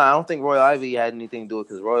 I don't think Royal Ivy had anything to do with it,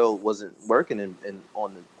 because Royal wasn't working in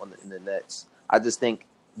the Nets. I just think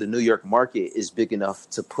the New York market is big enough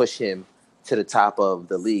to push him to the top of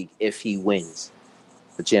the league if he wins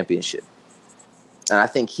the championship. And I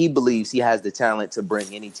think he believes he has the talent to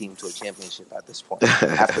bring any team to a championship at this point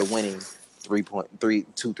after winning 3 of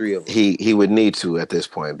them. He would need to at this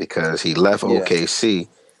point, because he left OKC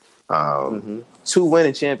to win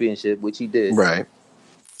a championship, which he did. Right.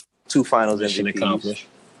 2 finals Mission MVPs. accomplished.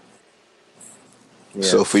 Yeah.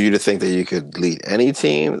 So for you to think that you could lead any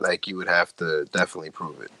team, like, you would have to definitely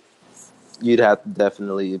prove it. You'd have to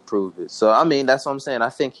definitely prove it. So I mean, that's what I'm saying. I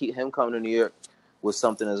think him coming to New York was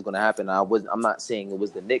something that's going to happen. I'm not saying it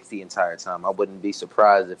was the Knicks the entire time. I wouldn't be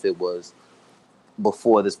surprised if it was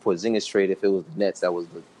before this Porzingis trade, if it was the Nets that was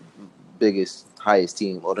the biggest, highest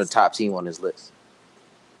team or the top team on his list.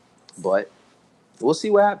 But we'll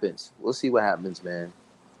see what happens. We'll see what happens, man.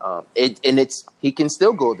 He can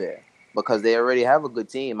still go there because they already have a good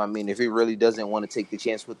team. I mean, if he really doesn't want to take the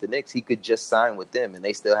chance with the Knicks, he could just sign with them, and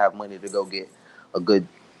they still have money to go get a good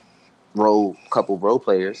couple role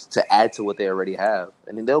players to add to what they already have.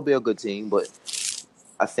 I mean, they'll be a good team, but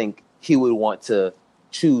I think he would want to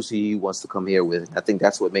choose who he wants to come here with. I think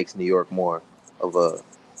that's what makes New York more of a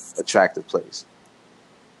attractive place.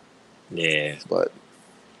 Yeah. But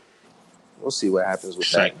we'll see what happens with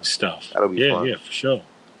exciting that stuff. That'll be fun. Yeah, for sure.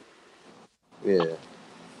 Yeah.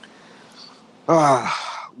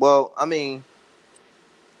 Well, I mean,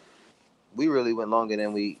 we really went longer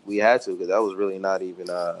than we had to, because that was really not even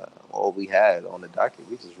all we had on the docket.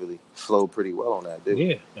 We just really flowed pretty well on that, didn't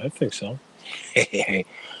we? Yeah, I think so.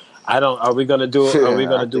 Are we gonna do? Are we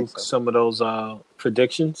gonna do some of those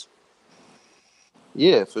predictions?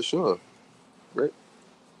 Yeah, for sure. Great.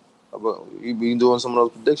 How about you been doing some of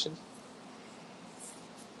those predictions?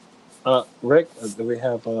 Rick, do we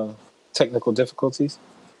have technical difficulties?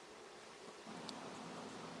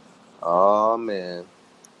 Oh man.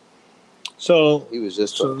 So he was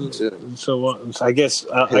just talking too. So I guess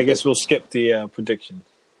we'll skip the prediction.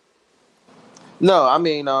 No, I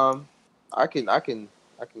mean I can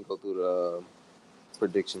go through the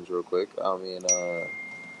predictions real quick. I mean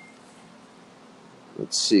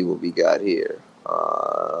let's see what we got here.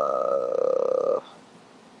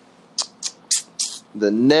 The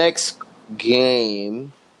next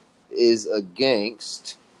game is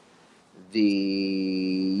against the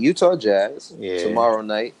Utah Jazz tomorrow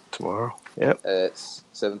night. Yep. At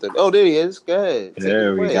 7:30. Oh, there he is. Go ahead.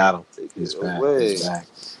 There we got him. He's back.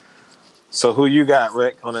 So who you got,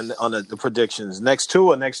 Rick, on the predictions? Next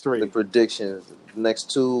 2 or next 3? The predictions.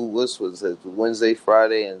 Next 2 was it? Wednesday,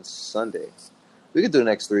 Friday, and Sunday. We could do the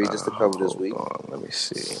next 3 just to cover this week. Let me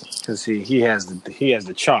see. Because he has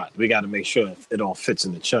the chart. We got to make sure it all fits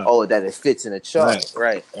in the chart. Oh, that it fits in the chart.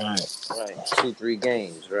 Right. 2-3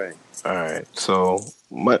 games. Right. All right. So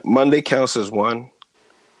Monday counts as 1.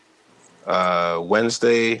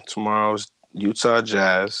 Wednesday, tomorrow's Utah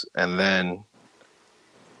Jazz, and then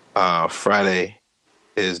Friday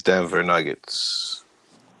is Denver Nuggets.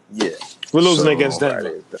 Yeah. We're losing against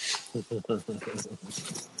Denver.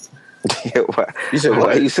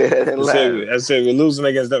 Why you say that in loud? I said we're losing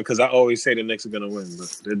against Denver because I always say the Knicks are going to win,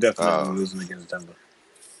 but they're definitely losing against Denver.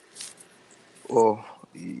 Well,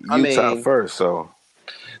 Utah first, so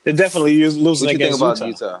they're definitely losing against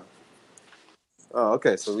Utah. Oh,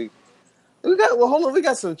 okay. So we got. Well, hold on. We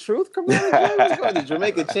got some truth. Come on, did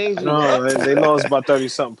Jamaica change? No, they lost by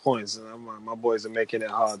 30-something points. And my boys are making it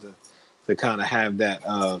hard to kind of have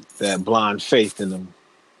that blind faith in them.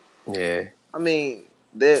 Yeah. I mean,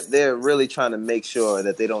 they're really trying to make sure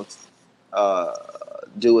that they don't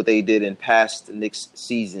do what they did in past Knicks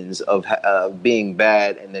seasons of being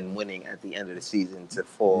bad and then winning at the end of the season to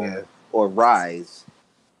fall or rise.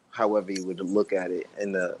 however you would look at it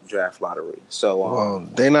in the draft lottery. So,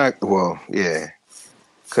 they're not. Well, yeah,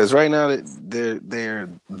 because right now they're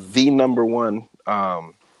the number one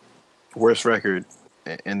worst record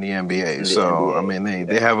in the NBA. In the So NBA, I mean,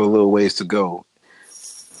 they have a little ways to go.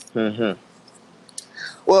 Mm-hmm.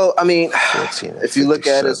 Well, I mean, 14 if you look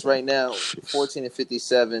at us 57. right now, Jeez.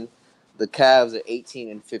 14-57, the Cavs are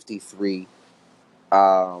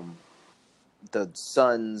 18-53. The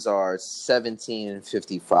Suns are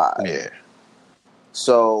 17-55. Yeah.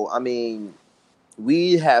 So, I mean,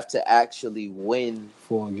 we have to actually win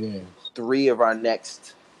 4 games. 3 of our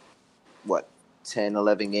next, 10,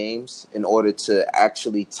 11 games in order to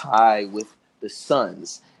actually tie with the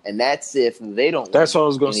Suns. And that's if they don't That's win what I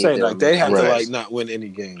was going to any say. of their Like, they have to, remaining Right. like, not win any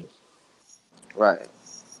games. Right.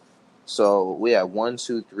 So we have 1,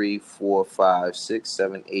 2, 3, 4, 5, 6,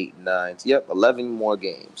 7, 8, 9. Yep, 11 more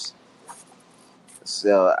games.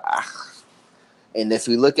 So, and if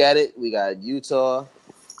we look at it, we got Utah,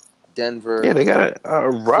 Denver. Yeah, they got a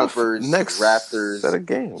rough Clippers, next Raptors, set of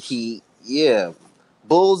games. Heat. Yeah,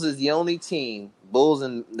 Bulls is the only team. Bulls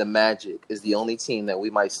and the Magic is the only team that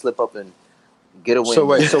we might slip up and get a win. So,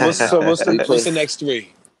 wait, what's We play- the next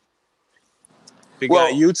 3? We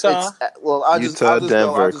got Utah. I'll just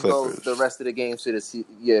Denver, go Clippers. the rest of the games for the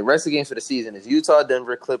season. Yeah, rest of the games for the season is Utah,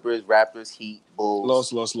 Denver, Clippers, Raptors, Heat,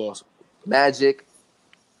 Bulls, Lost. Magic,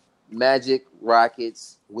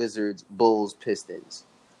 Rockets, Wizards, Bulls, Pistons.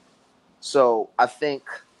 So I think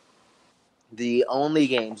the only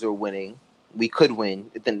games we could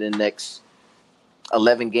win within the next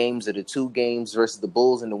 11 games are the 2 games versus the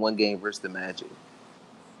Bulls and the 1 game versus the Magic.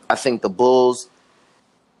 I think the Bulls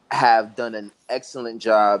have done an excellent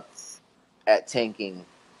job at tanking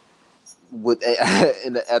with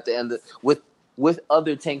at the end with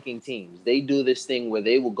other tanking teams. They do this thing where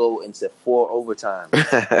they will go into 4 overtimes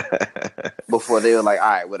before they were like, all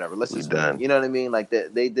right, whatever, let's just done. win. You know what I mean? Like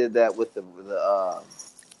they did that with the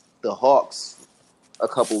Hawks a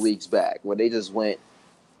couple weeks back, where they just went,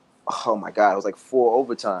 oh my God, it was like 4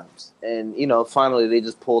 overtimes. And, finally they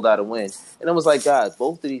just pulled out a win. And it was like, guys,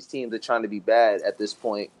 both of these teams are trying to be bad at this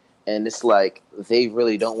point. And it's like they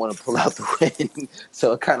really don't want to pull out the win.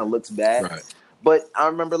 So it kind of looks bad. Right. But I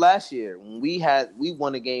remember last year when we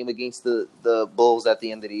won a game against the Bulls at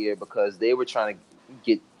the end of the year because they were trying to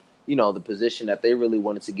get, the position that they really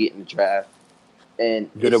wanted to get in the draft.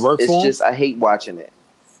 And Did it work for them? just, I hate watching it.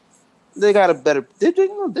 They got a better, did they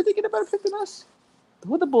get a better pick than us?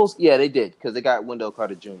 With the Bulls? Yeah, they did because they got Wendell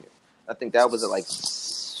Carter Jr. I think that was at like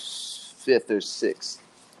 5th or 6th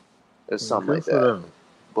or something like that. Them.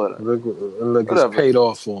 But look, it's paid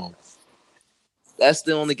off for them. That's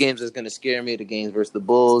the only games that's going to scare me, the games versus the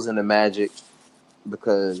Bulls and the Magic,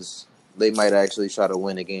 because they might actually try to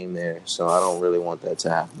win a game there. So I don't really want that to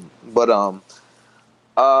happen. But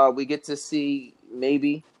we get to see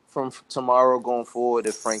maybe from tomorrow going forward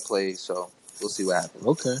if Frank plays. So we'll see what happens.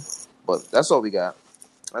 Okay. But that's all we got.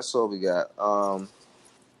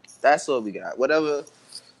 Whatever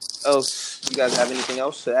else, you guys have anything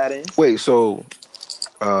else to add in? Wait, so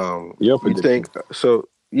you think so?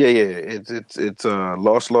 Yeah. It's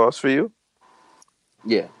loss for you.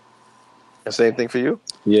 Yeah. The same thing for you.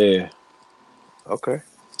 Yeah. Okay.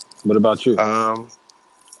 What about you?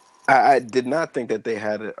 I did not think that they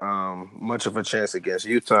had much of a chance against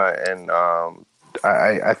Utah, and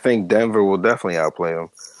I think Denver will definitely outplay them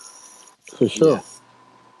for sure. Yeah.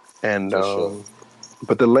 And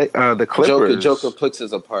but the Clippers, Joker puts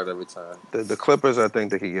us apart every time. The Clippers, I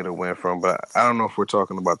think they could get a win from, but I don't know if we're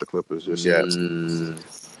talking about the Clippers just yet.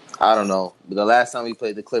 I don't know. But the last time we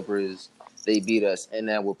played the Clippers, they beat us, and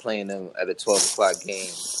now we're playing them at a 12:00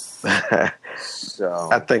 game. So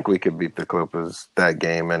I think we could beat the Clippers that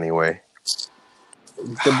game anyway.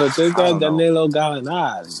 But they got Danilo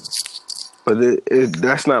Gallinari. But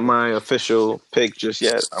that's not my official pick just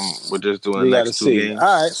yet. We're just doing the next 2 games.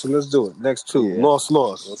 All right, so let's do it. Next 2. Yeah. Loss.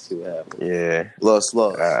 Let's see what happens. Yeah. Loss.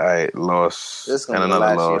 All right, loss. This is gonna be the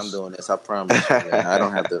last year I'm doing this. I promise. I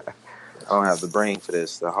don't have the brain for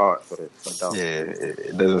this, the heart for it. So don't. Yeah,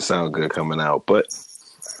 it doesn't sound good coming out, but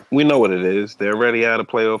we know what it is. They're already out of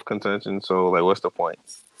playoff contention, so what's the point?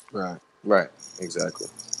 Right. Exactly.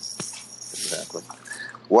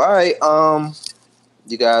 Why?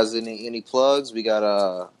 You guys any plugs? We got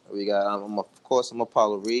I'm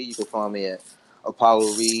Apollo Reed. You can find me at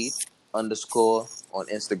Apollo Reed _ on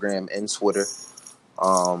Instagram and Twitter.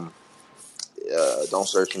 Don't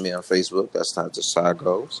search for me on Facebook. That's not just how it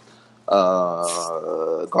goes.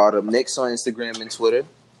 Guard Up Knicks on Instagram and Twitter.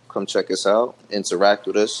 Come check us out. Interact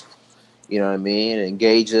with us. You know what I mean?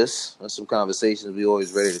 Engage us in some conversations. We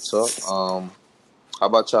always ready to talk. How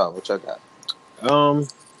about y'all? What y'all got?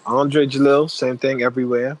 André Jalil, same thing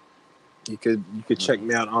everywhere. You could check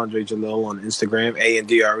me out, André Jalil, on Instagram,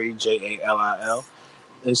 AndreJalil,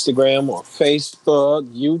 Instagram or Facebook,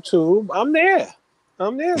 YouTube. I'm there.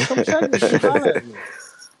 Come check me. Come holler at me.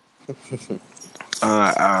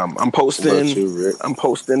 I'm posting. You, Rick? I'm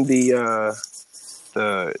posting the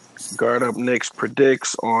Guard Up Knicks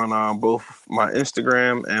predicts on both my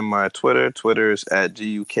Instagram and my Twitter. Twitter is at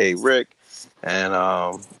GUKRick, and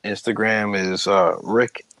Instagram is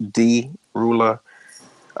Rick D Rula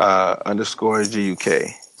 _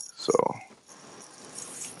 GUK. So,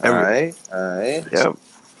 all right. Yep.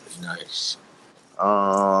 Nice.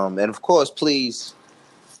 And of course, please,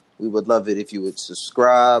 we would love it if you would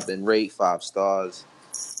subscribe and rate 5 stars.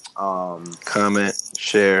 Comment,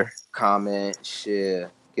 share,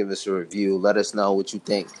 give us a review. Let us know what you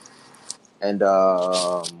think. And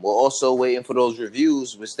we're also waiting for those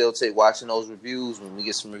reviews. We're still watching those reviews. When we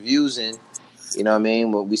get some reviews in, you know what I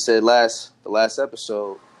mean? What we said the last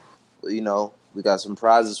episode, you know, we got some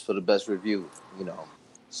prizes for the best review, you know.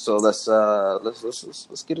 So let's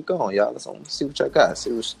get it going, y'all. Let's see what y'all got.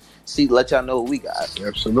 Let y'all know what we got.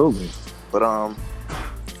 Absolutely. But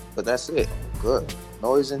that's it. Good.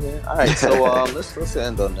 Noise in here. All right, so let's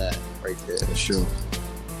end on that right there. For sure.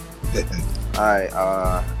 All right,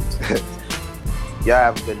 y'all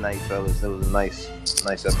have a good night, fellas. It was a nice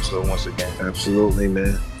episode once again. Absolutely,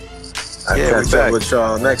 man. I'll catch up with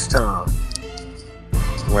y'all next time.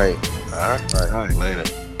 Right. All right. Later.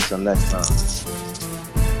 Till next time.